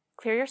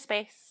 Clear your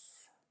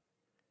space.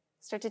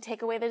 Start to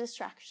take away the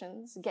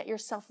distractions. Get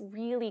yourself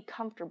really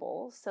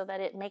comfortable so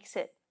that it makes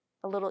it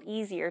a little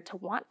easier to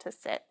want to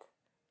sit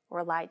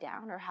or lie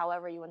down or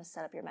however you want to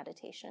set up your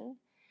meditation.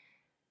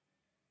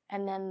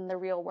 And then the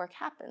real work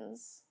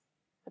happens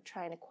of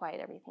trying to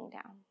quiet everything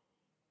down.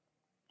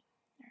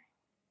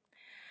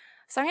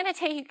 So I'm going to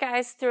take you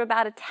guys through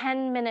about a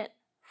 10-minute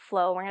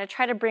flow. We're going to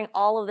try to bring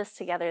all of this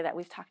together that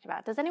we've talked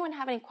about. Does anyone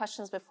have any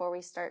questions before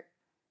we start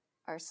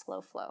our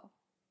slow flow?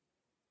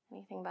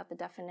 Anything about the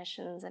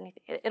definitions?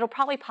 Anything? It'll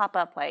probably pop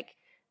up like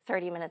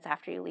 30 minutes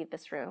after you leave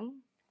this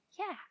room.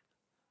 Yeah.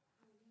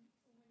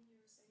 When you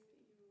were saying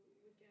that you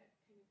would get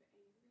kind of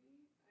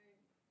angry, I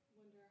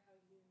wonder how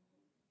you would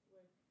kind of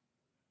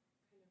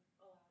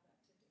allow that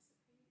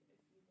to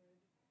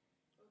dissipate, if you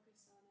would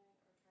focus on it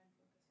or try and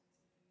focus on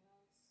something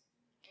else,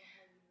 or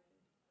how you would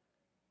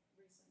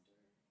recenter.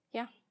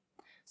 Yeah.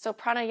 So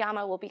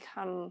pranayama will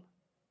become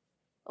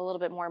a little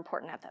bit more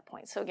important at that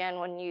point. So again,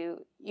 when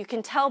you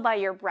can tell by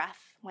your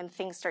breath when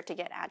things start to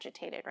get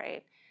agitated,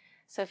 right?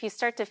 So if you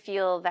start to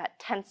feel that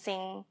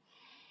tensing,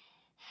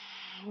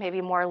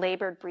 maybe more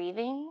labored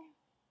breathing,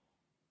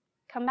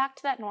 come back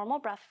to that normal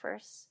breath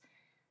first.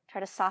 Try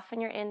to soften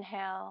your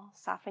inhale,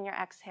 soften your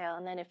exhale,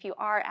 and then if you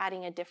are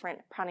adding a different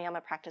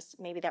pranayama practice,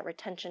 maybe that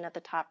retention at the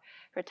top,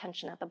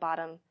 retention at the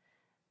bottom,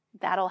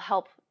 that'll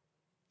help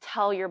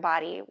tell your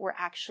body we're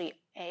actually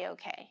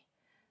A-okay.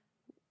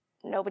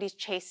 Nobody's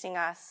chasing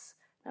us.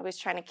 Nobody's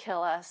trying to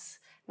kill us.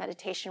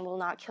 Meditation will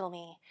not kill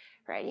me,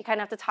 right? You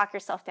kind of have to talk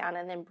yourself down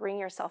and then bring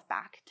yourself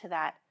back to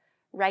that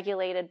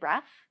regulated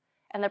breath.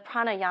 And the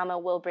pranayama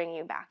will bring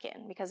you back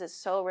in because it's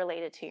so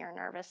related to your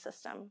nervous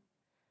system.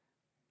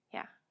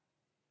 Yeah.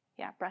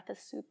 Yeah, breath is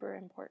super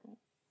important.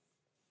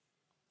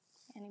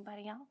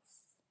 Anybody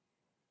else?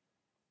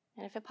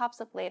 And if it pops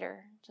up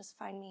later, just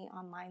find me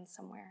online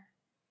somewhere.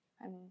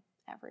 I'm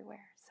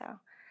everywhere, so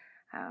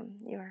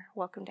you're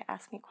welcome to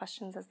ask me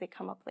questions as they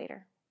come up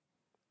later.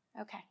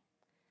 Okay,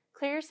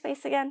 clear your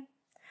space again.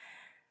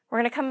 We're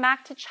going to come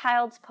back to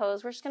child's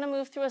pose. We're just going to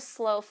move through a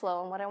slow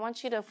flow, and what I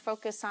want you to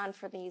focus on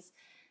for these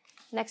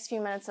next few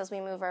minutes as we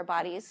move our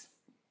bodies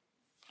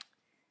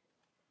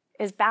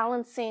is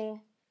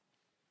balancing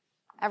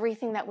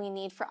everything that we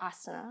need for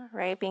asana,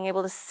 right? Being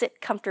able to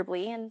sit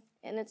comfortably, and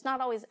it's not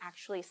always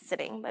actually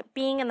sitting, but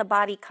being in the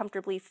body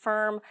comfortably,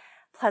 firm,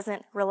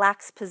 pleasant,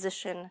 relaxed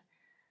position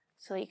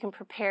so you can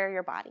prepare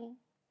your body.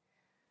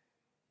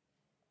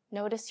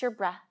 Notice your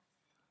breath.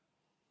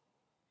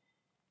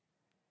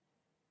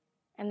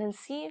 And then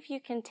see if you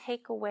can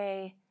take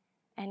away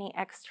any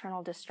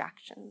external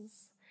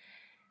distractions.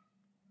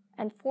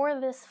 And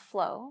for this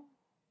flow,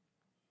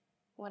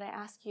 what I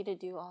ask you to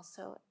do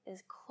also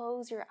is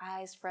close your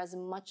eyes for as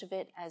much of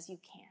it as you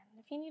can.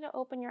 If you need to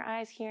open your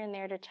eyes here and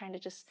there to try to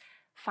just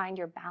find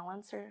your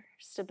balance or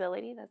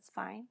stability, that's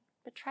fine.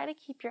 But try to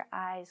keep your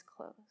eyes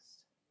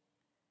closed.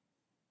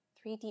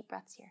 3 deep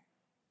breaths here.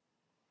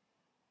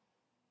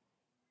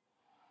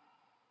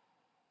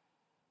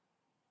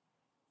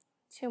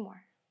 Two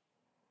more.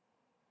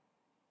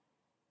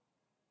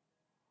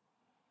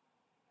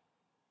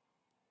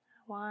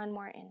 One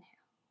more inhale.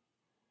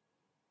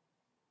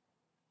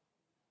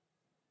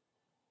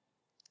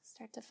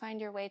 Start to find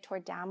your way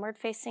toward downward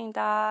facing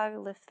dog.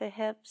 Lift the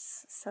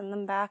hips, send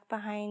them back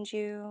behind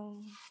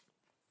you.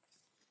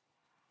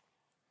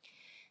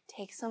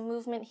 Take some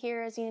movement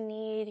here as you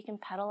need. You can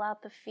pedal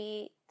out the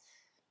feet.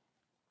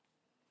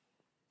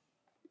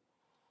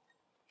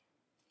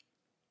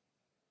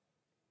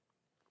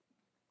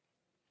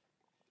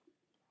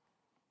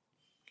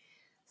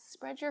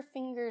 Spread your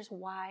fingers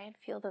wide.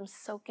 Feel them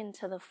soak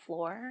into the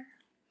floor.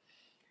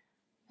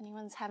 If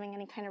anyone's having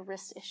any kind of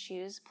wrist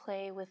issues,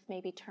 play with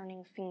maybe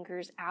turning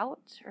fingers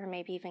out or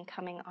maybe even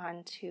coming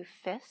onto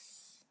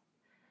fists.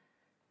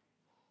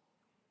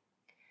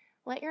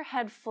 Let your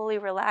head fully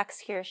relax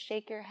here.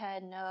 Shake your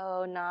head,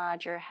 no.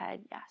 Nod your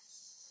head,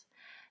 yes.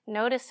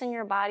 Notice in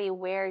your body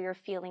where you're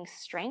feeling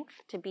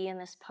strength to be in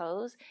this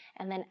pose,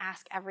 and then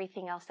ask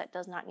everything else that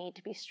does not need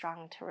to be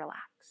strong to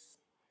relax.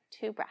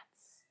 2 breaths.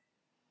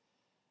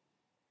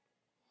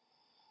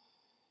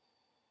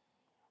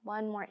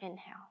 One more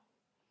inhale.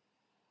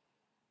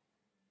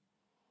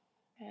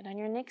 Good. On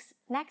your next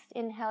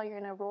inhale, you're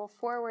going to roll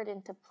forward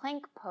into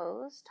plank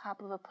pose, top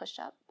of a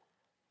push-up.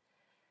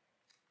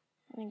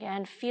 And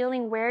again,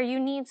 feeling where you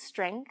need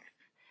strength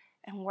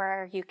and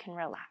where you can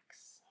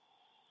relax.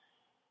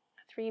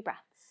 3 breaths.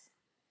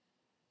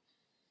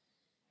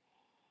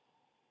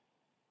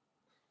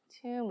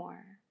 2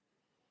 more.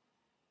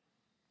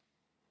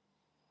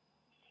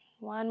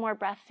 1 more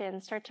breath in.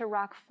 Start to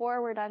rock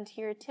forward onto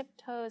your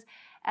tiptoes.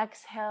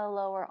 Exhale,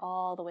 lower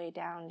all the way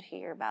down to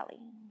your belly.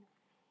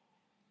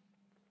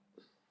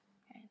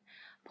 Okay.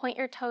 Point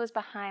your toes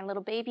behind.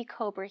 Little baby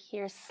cobra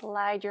here.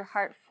 Slide your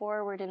heart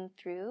forward and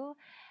through.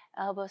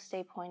 Elbows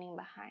stay pointing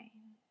behind.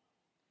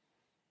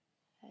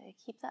 Okay.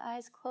 Keep the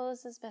eyes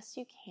closed as best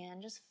you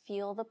can. Just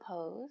feel the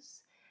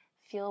pose.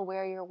 Feel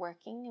where you're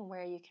working and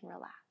where you can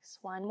relax.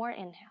 1 more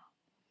inhale.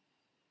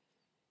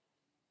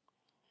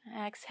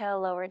 Exhale,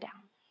 lower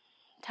down.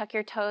 Tuck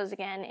your toes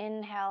again.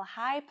 Inhale,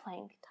 high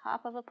plank,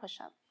 top of a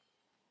push-up.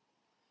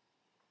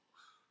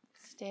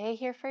 Stay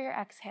here for your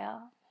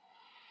exhale.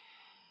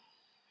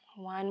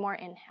 1 more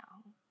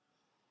inhale.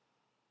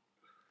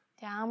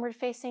 Downward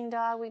facing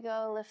dog we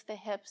go. Lift the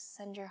hips,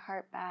 send your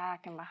heart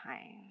back and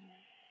behind.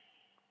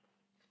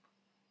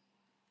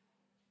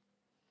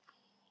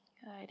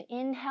 Good.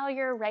 Inhale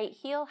your right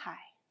heel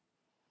high.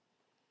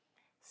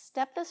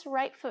 Step this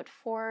right foot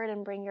forward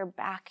and bring your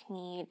back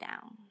knee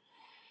down.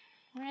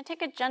 We're going to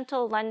take a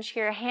gentle lunge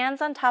here.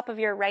 Hands on top of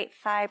your right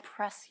thigh.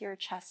 Press your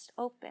chest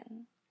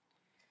open.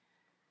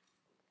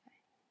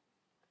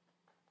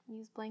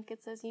 Use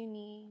blankets as you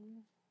need.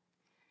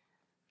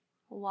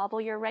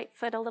 Wobble your right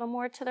foot a little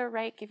more to the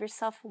right. Give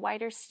yourself a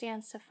wider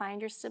stance to find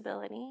your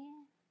stability.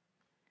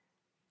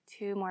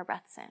 2 more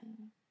breaths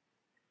in.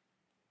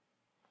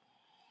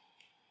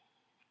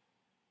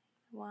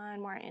 1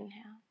 more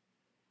inhale.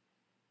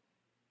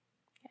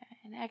 Good.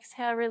 And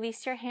exhale,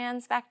 release your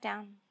hands back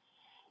down.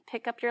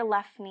 Pick up your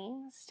left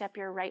knee, step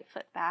your right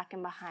foot back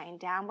and behind.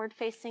 Downward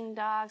facing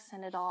dog,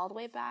 send it all the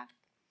way back.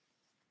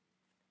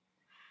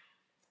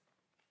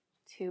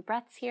 2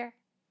 breaths here.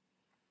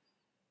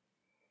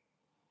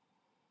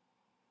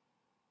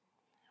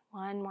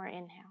 1 more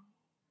inhale.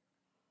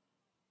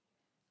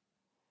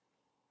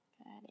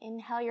 Good.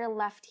 Inhale your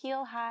left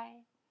heel high.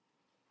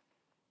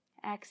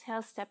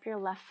 Exhale, step your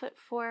left foot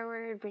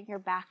forward, bring your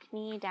back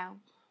knee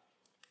down.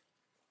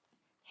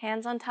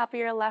 Hands on top of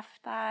your left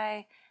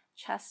thigh.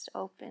 Chest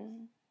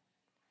open.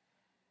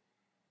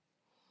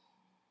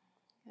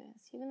 Good.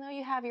 So even though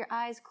you have your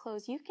eyes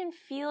closed, you can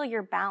feel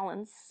your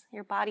balance.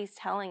 Your body's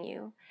telling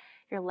you.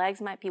 Your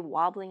legs might be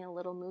wobbling a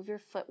little. Move your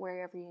foot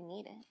wherever you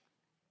need it.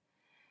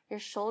 Your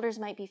shoulders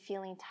might be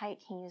feeling tight.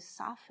 Can you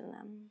soften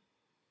them?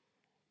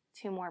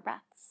 2 more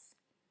breaths.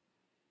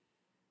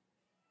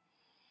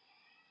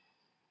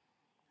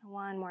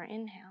 1 more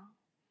inhale.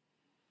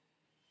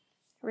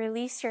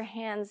 Release your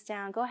hands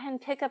down. Go ahead and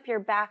pick up your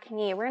back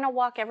knee. We're going to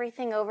walk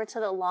everything over to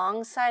the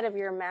long side of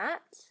your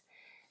mat.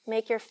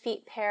 Make your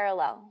feet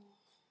parallel.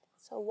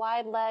 So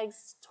wide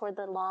legs toward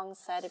the long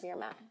side of your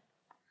mat.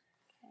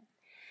 Okay.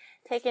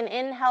 Take an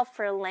inhale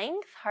for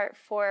length, heart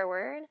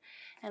forward,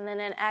 and then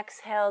an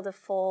exhale to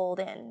fold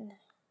in.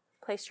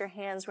 Place your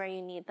hands where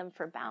you need them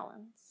for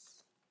balance.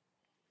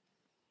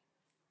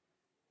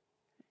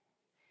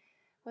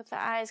 With the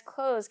eyes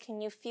closed, can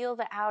you feel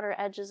the outer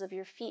edges of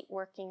your feet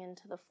working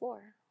into the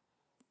floor?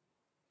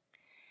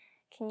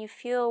 Can you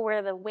feel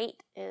where the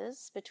weight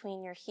is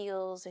between your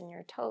heels and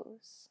your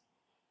toes?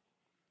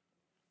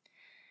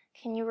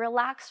 Can you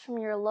relax from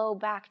your low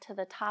back to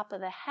the top of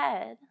the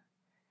head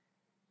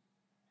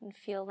and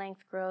feel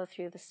length grow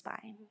through the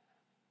spine?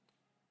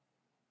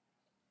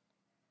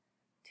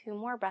 2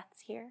 more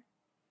breaths here.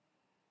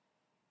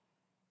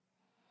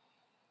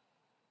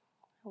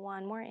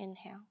 1 more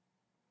inhale.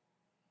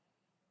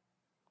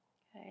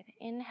 Good.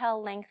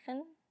 Inhale,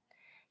 lengthen.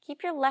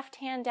 Keep your left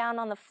hand down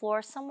on the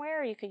floor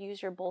somewhere, or you could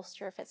use your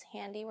bolster if it's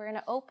handy. We're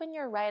going to open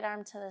your right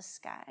arm to the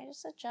sky.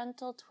 Just a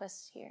gentle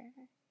twist here.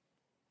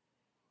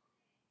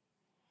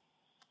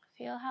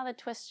 Feel how the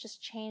twist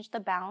just changed the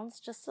balance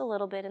just a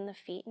little bit in the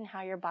feet and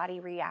how your body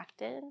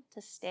reacted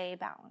to stay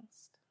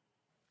balanced.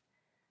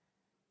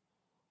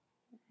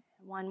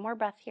 1 more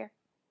breath here.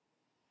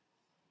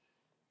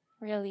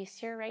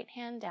 Release your right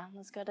hand down.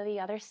 Let's go to the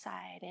other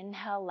side.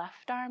 Inhale,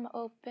 left arm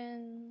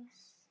opens.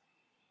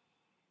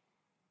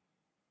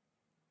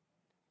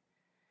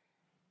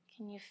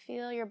 Can you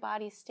feel your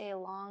body stay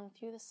long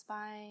through the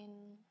spine,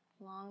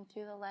 long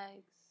through the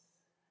legs?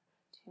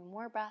 2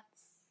 more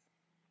breaths.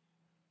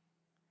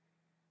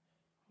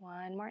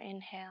 1 more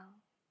inhale.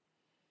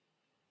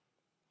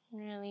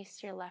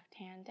 Release your left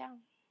hand down.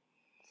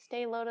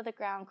 Stay low to the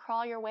ground.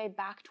 Crawl your way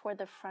back toward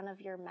the front of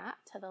your mat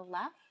to the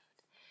left.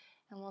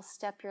 And we'll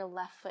step your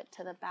left foot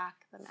to the back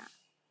of the mat.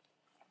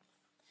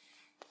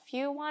 If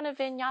you want a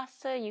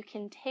vinyasa, you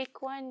can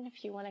take one.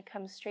 If you want to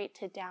come straight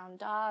to down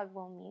dog,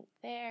 we'll meet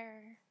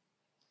there.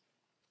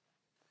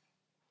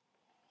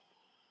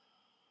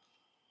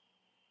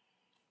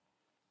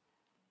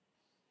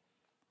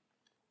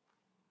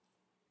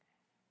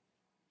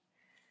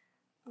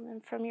 And then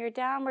from your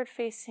downward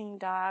facing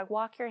dog,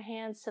 walk your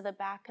hands to the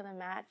back of the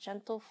mat.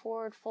 Gentle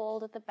forward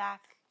fold at the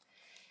back.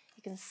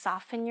 You can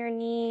soften your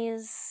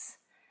knees.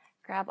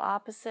 Grab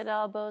opposite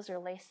elbows or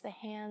lace the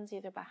hands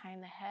either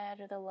behind the head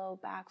or the low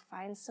back.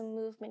 Find some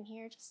movement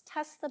here. Just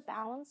test the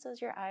balance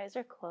as your eyes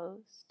are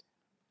closed.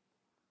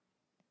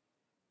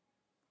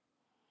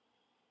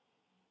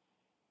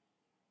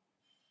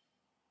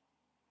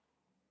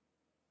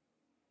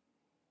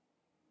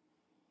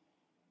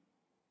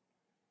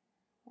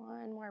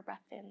 One more breath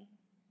in.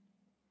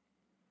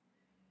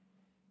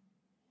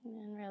 And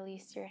then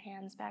release your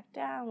hands back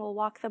down. We'll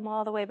walk them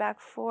all the way back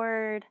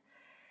forward.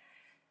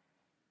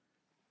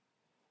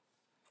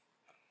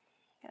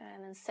 Good.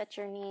 And then set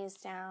your knees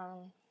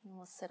down and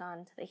we'll sit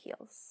on to the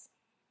heels.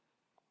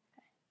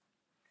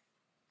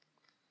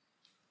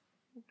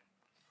 Okay.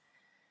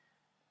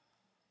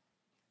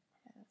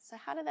 So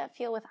how did that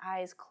feel with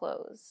eyes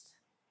closed?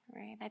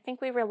 Right? I think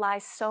we rely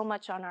so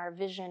much on our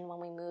vision when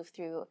we move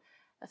through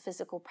a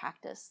physical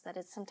practice that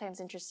it's sometimes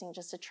interesting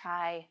just to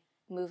try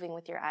moving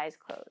with your eyes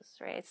closed,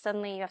 right?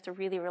 Suddenly you have to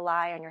really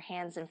rely on your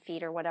hands and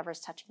feet or whatever's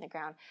touching the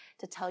ground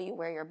to tell you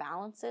where your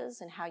balance is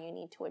and how you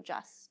need to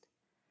adjust.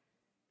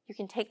 You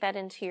can take that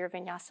into your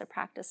vinyasa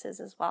practices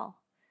as well.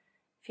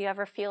 If you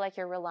ever feel like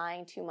you're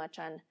relying too much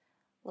on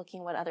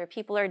looking what other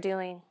people are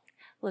doing,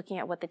 looking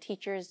at what the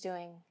teacher is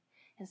doing,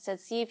 instead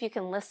see if you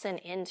can listen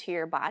into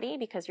your body,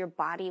 because your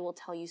body will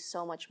tell you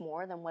so much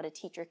more than what a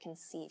teacher can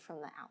see from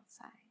the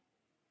outside.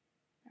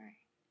 All right,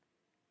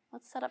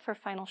 let's set up for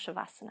final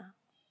Shavasana.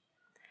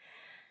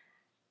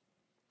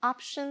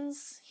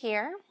 Options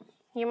here.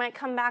 You might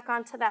come back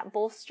onto that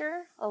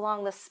bolster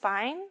along the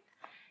spine.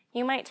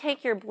 You might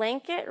take your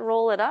blanket,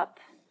 roll it up,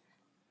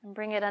 and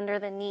bring it under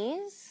the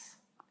knees,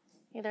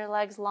 either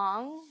legs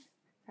long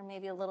or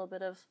maybe a little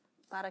bit of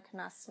Baddha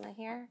Konasana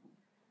here.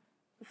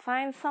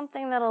 Find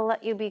something that'll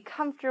let you be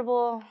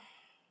comfortable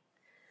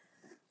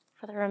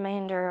for the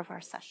remainder of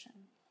our session.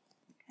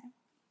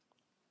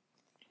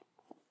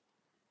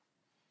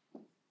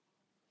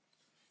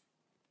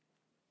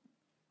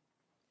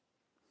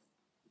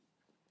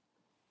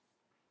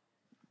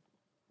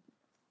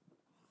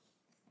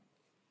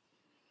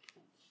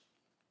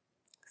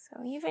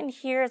 So even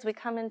here, as we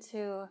come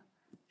into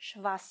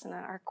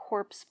Shavasana, our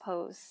corpse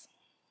pose,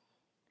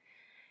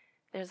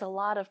 there's a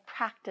lot of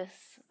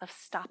practice of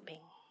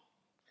stopping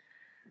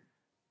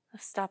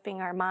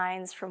our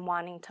minds from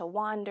wanting to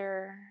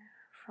wander,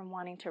 from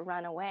wanting to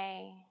run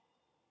away.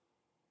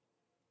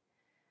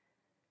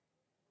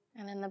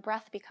 And then the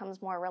breath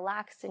becomes more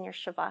relaxed in your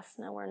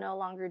Shavasana. We're no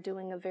longer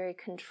doing a very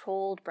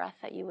controlled breath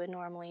that you would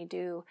normally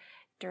do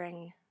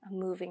during a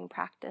moving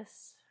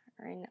practice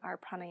or in our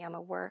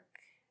pranayama work.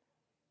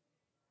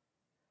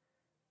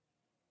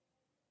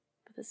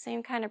 The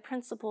same kind of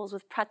principles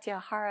with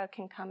pratyahara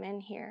can come in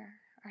here,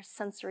 our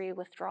sensory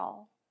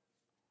withdrawal.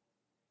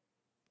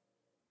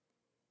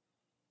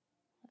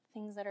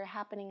 Things that are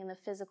happening in the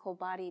physical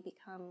body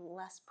become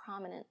less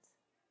prominent.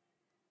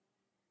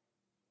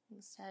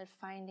 Instead,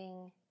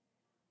 finding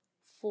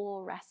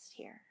full rest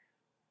here,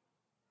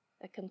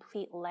 a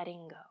complete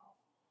letting go.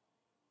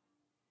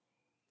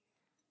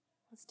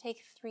 Let's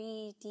take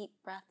 3 deep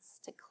breaths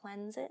to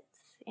cleanse it.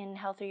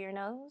 Inhale through your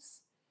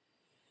nose.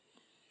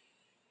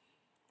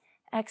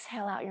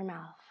 Exhale out your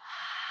mouth.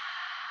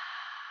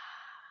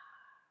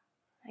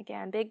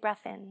 Again, big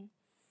breath in.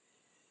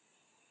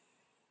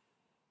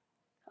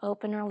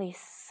 Open,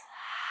 release.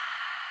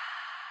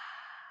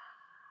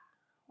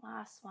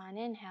 Last one,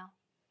 inhale.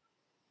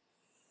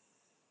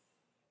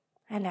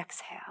 And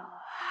exhale.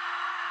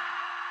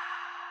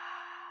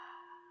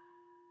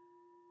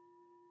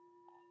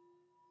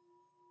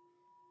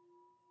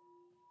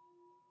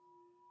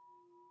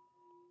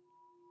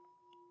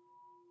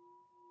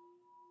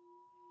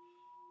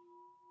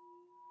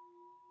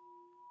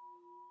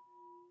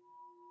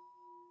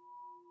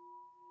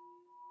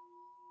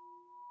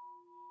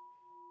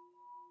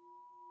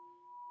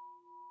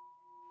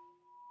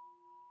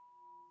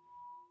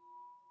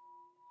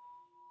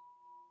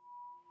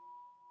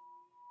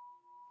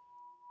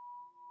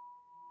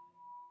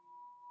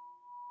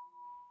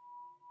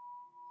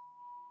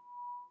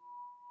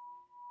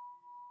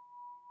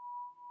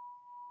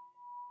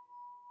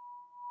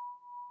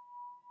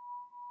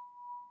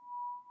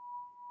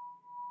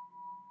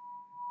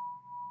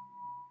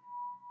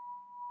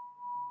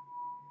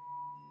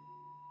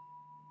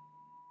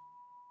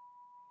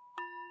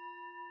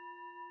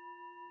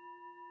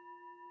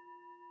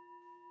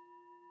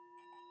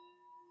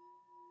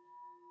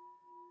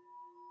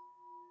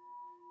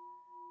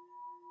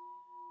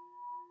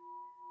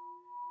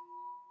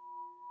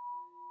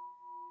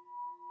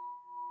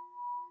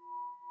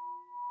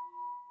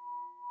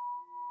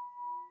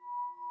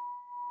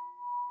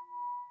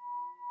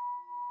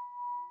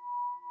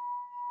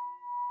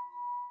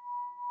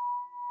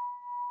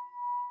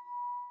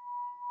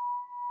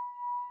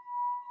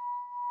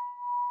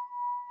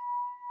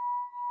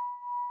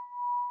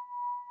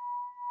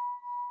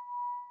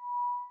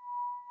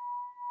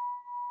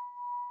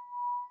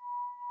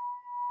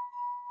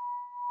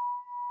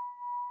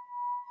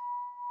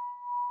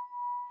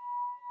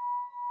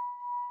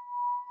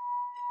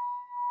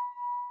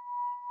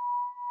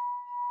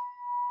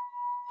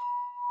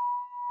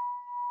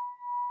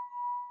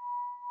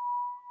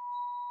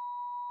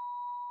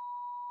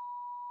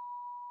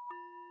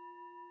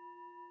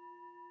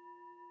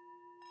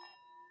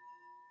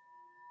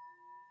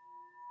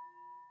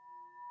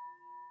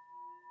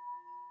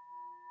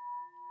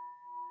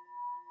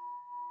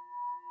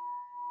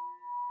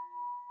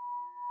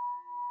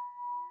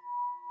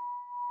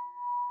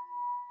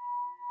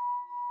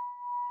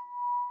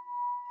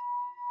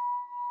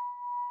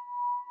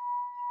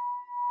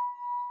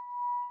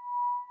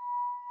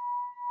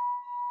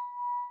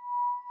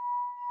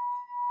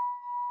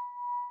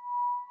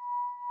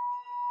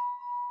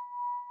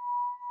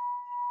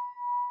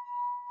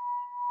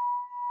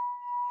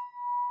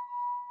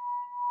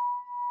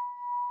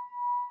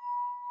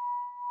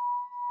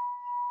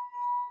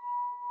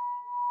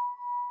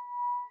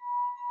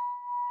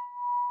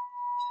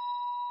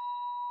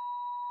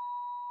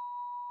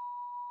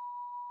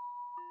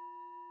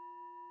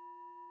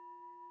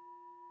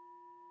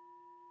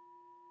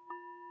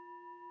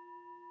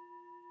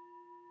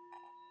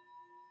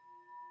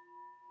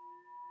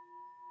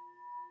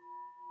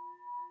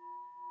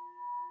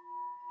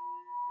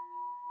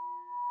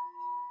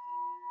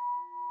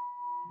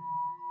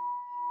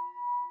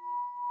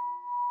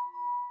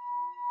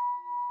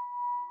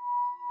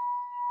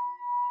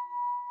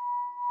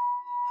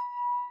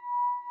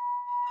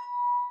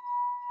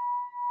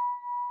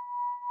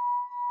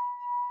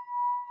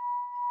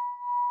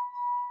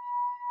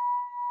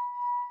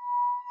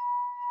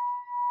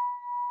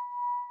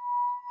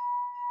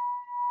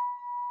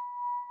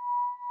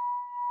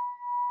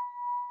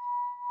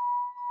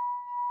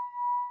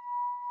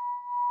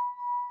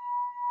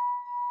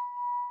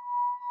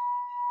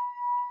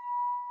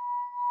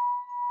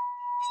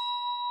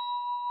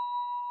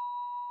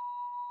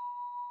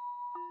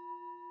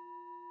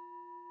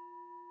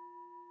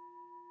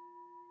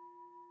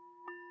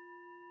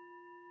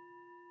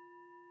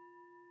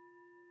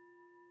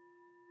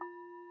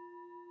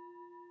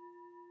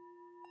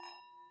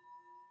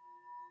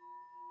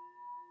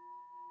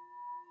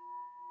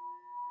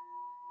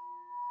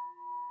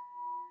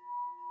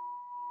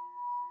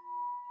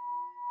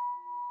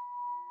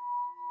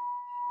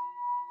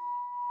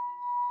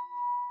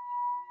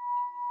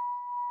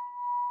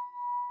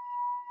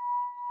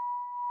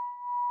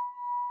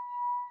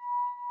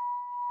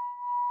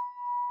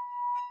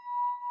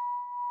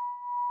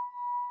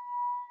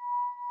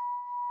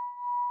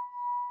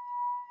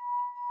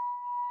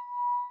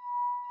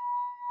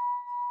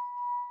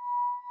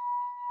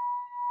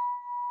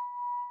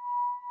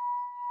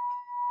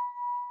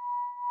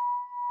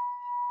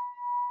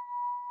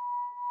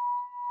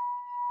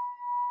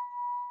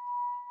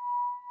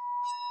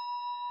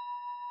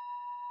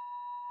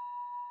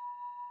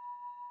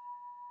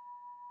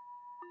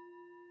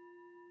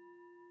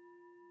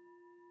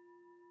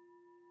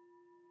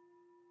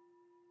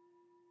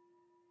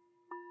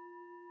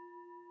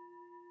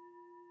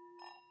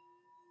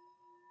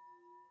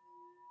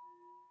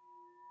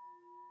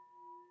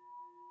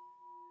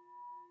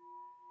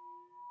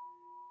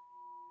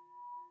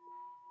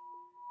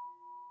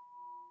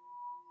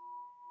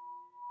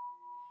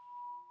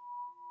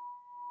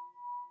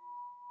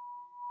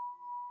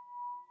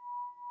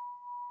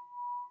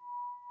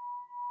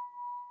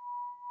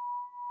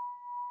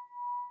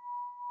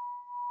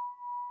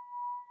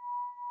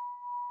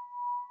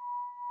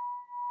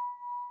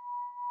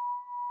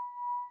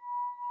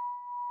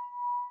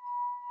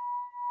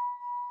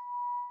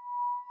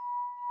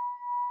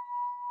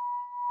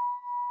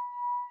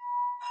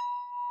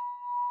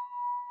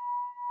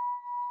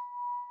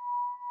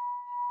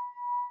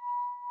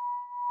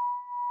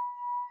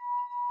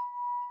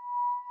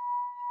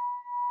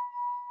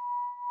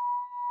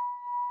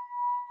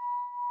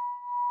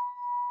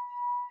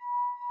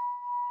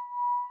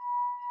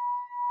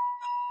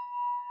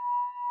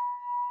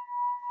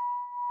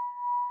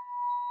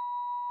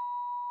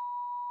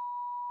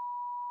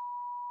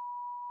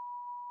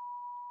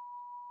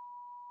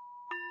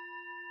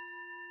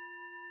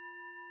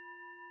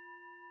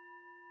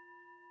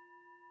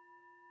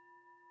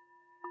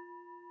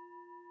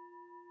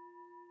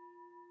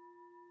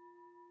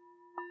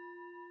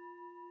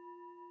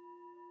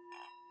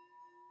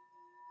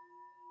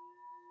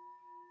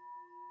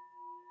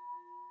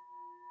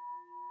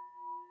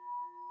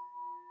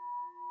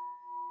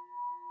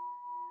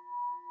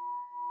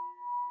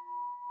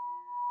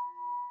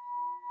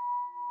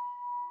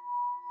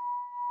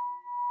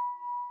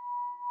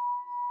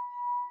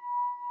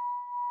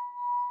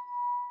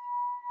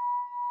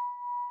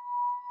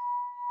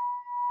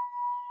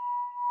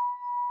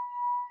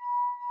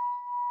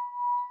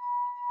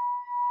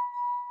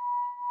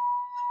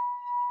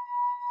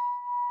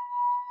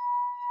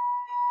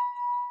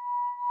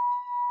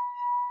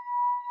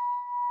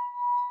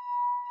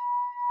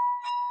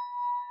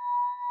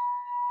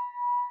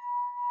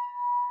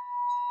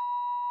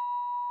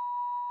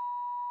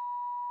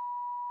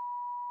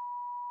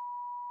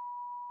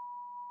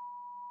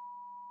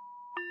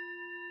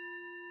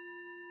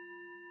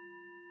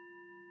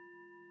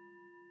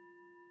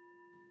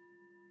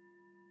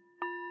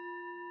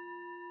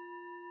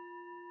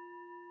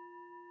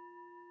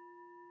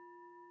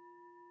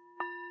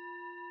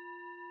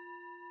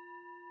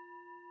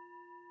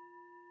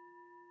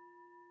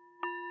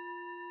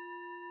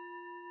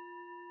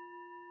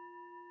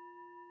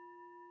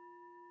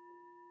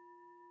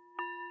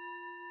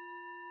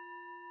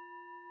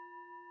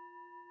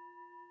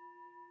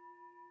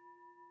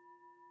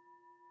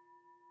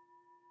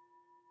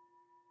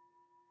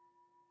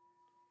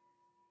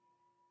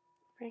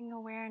 Bring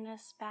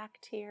awareness back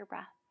to your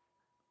breath.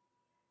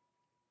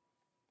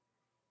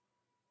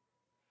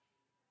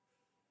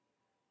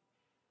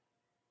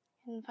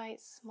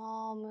 Invite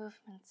small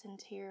movements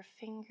into your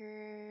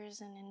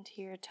fingers and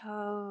into your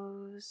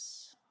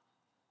toes.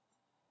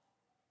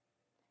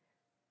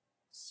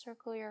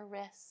 Circle your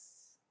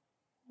wrists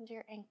and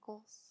your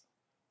ankles.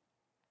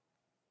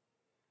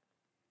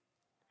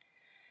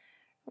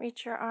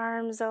 Reach your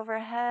arms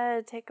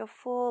overhead, take a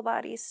full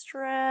body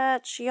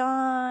stretch,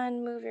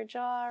 yawn, move your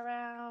jaw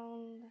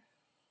around.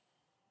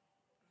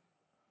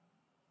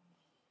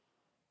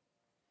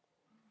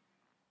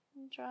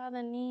 Draw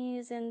the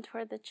knees in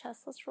toward the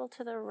chest. Let's roll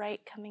to the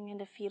right, coming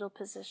into fetal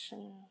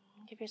position.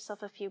 Give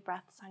yourself a few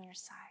breaths on your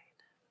side.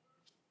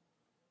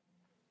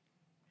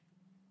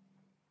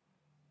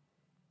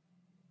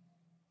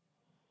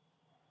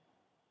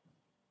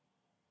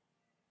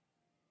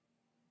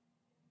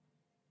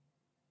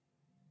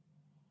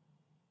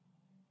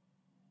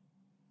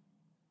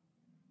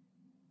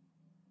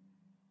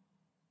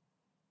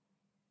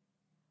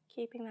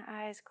 Keeping the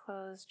eyes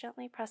closed,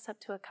 gently press up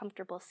to a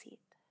comfortable seat.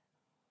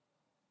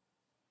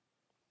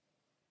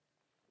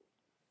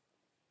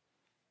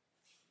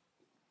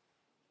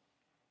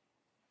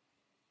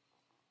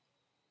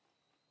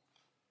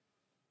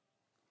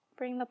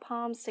 Bring the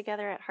palms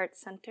together at heart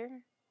center.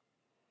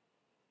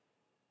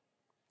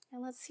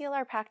 And let's seal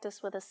our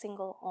practice with a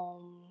single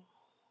Om.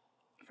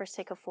 First,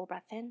 take a full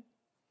breath in.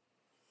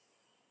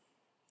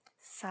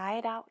 Sigh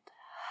it out.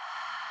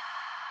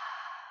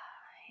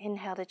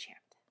 Inhale to chant.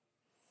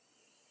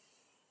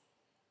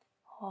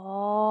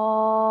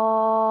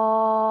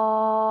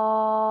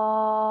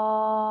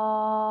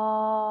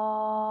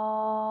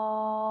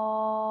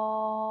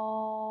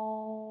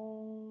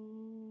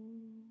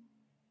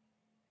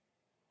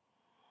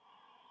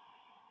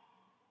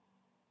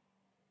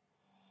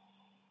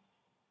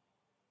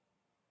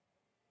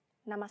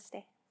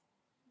 Namaste.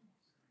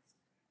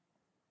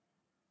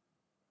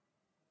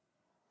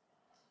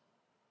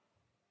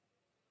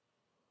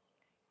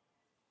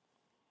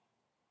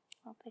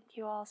 Well, thank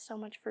you all so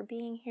much for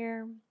being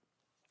here.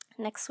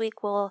 Next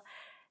week we'll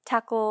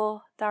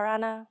tackle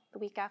Dharana, the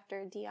week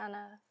after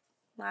Dhyana,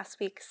 last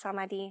week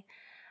Samadhi.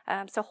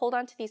 So hold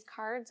on to these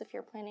cards if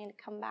you're planning to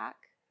come back.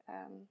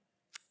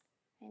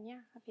 And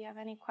yeah, if you have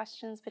any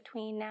questions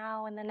between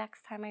now and the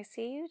next time I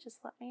see you, just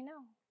let me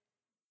know.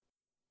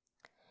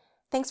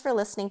 Thanks for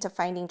listening to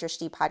Finding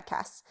Drishti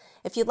podcasts.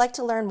 If you'd like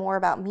to learn more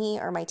about me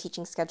or my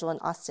teaching schedule in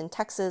Austin,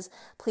 Texas,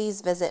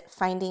 please visit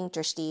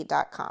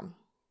findingdrishti.com.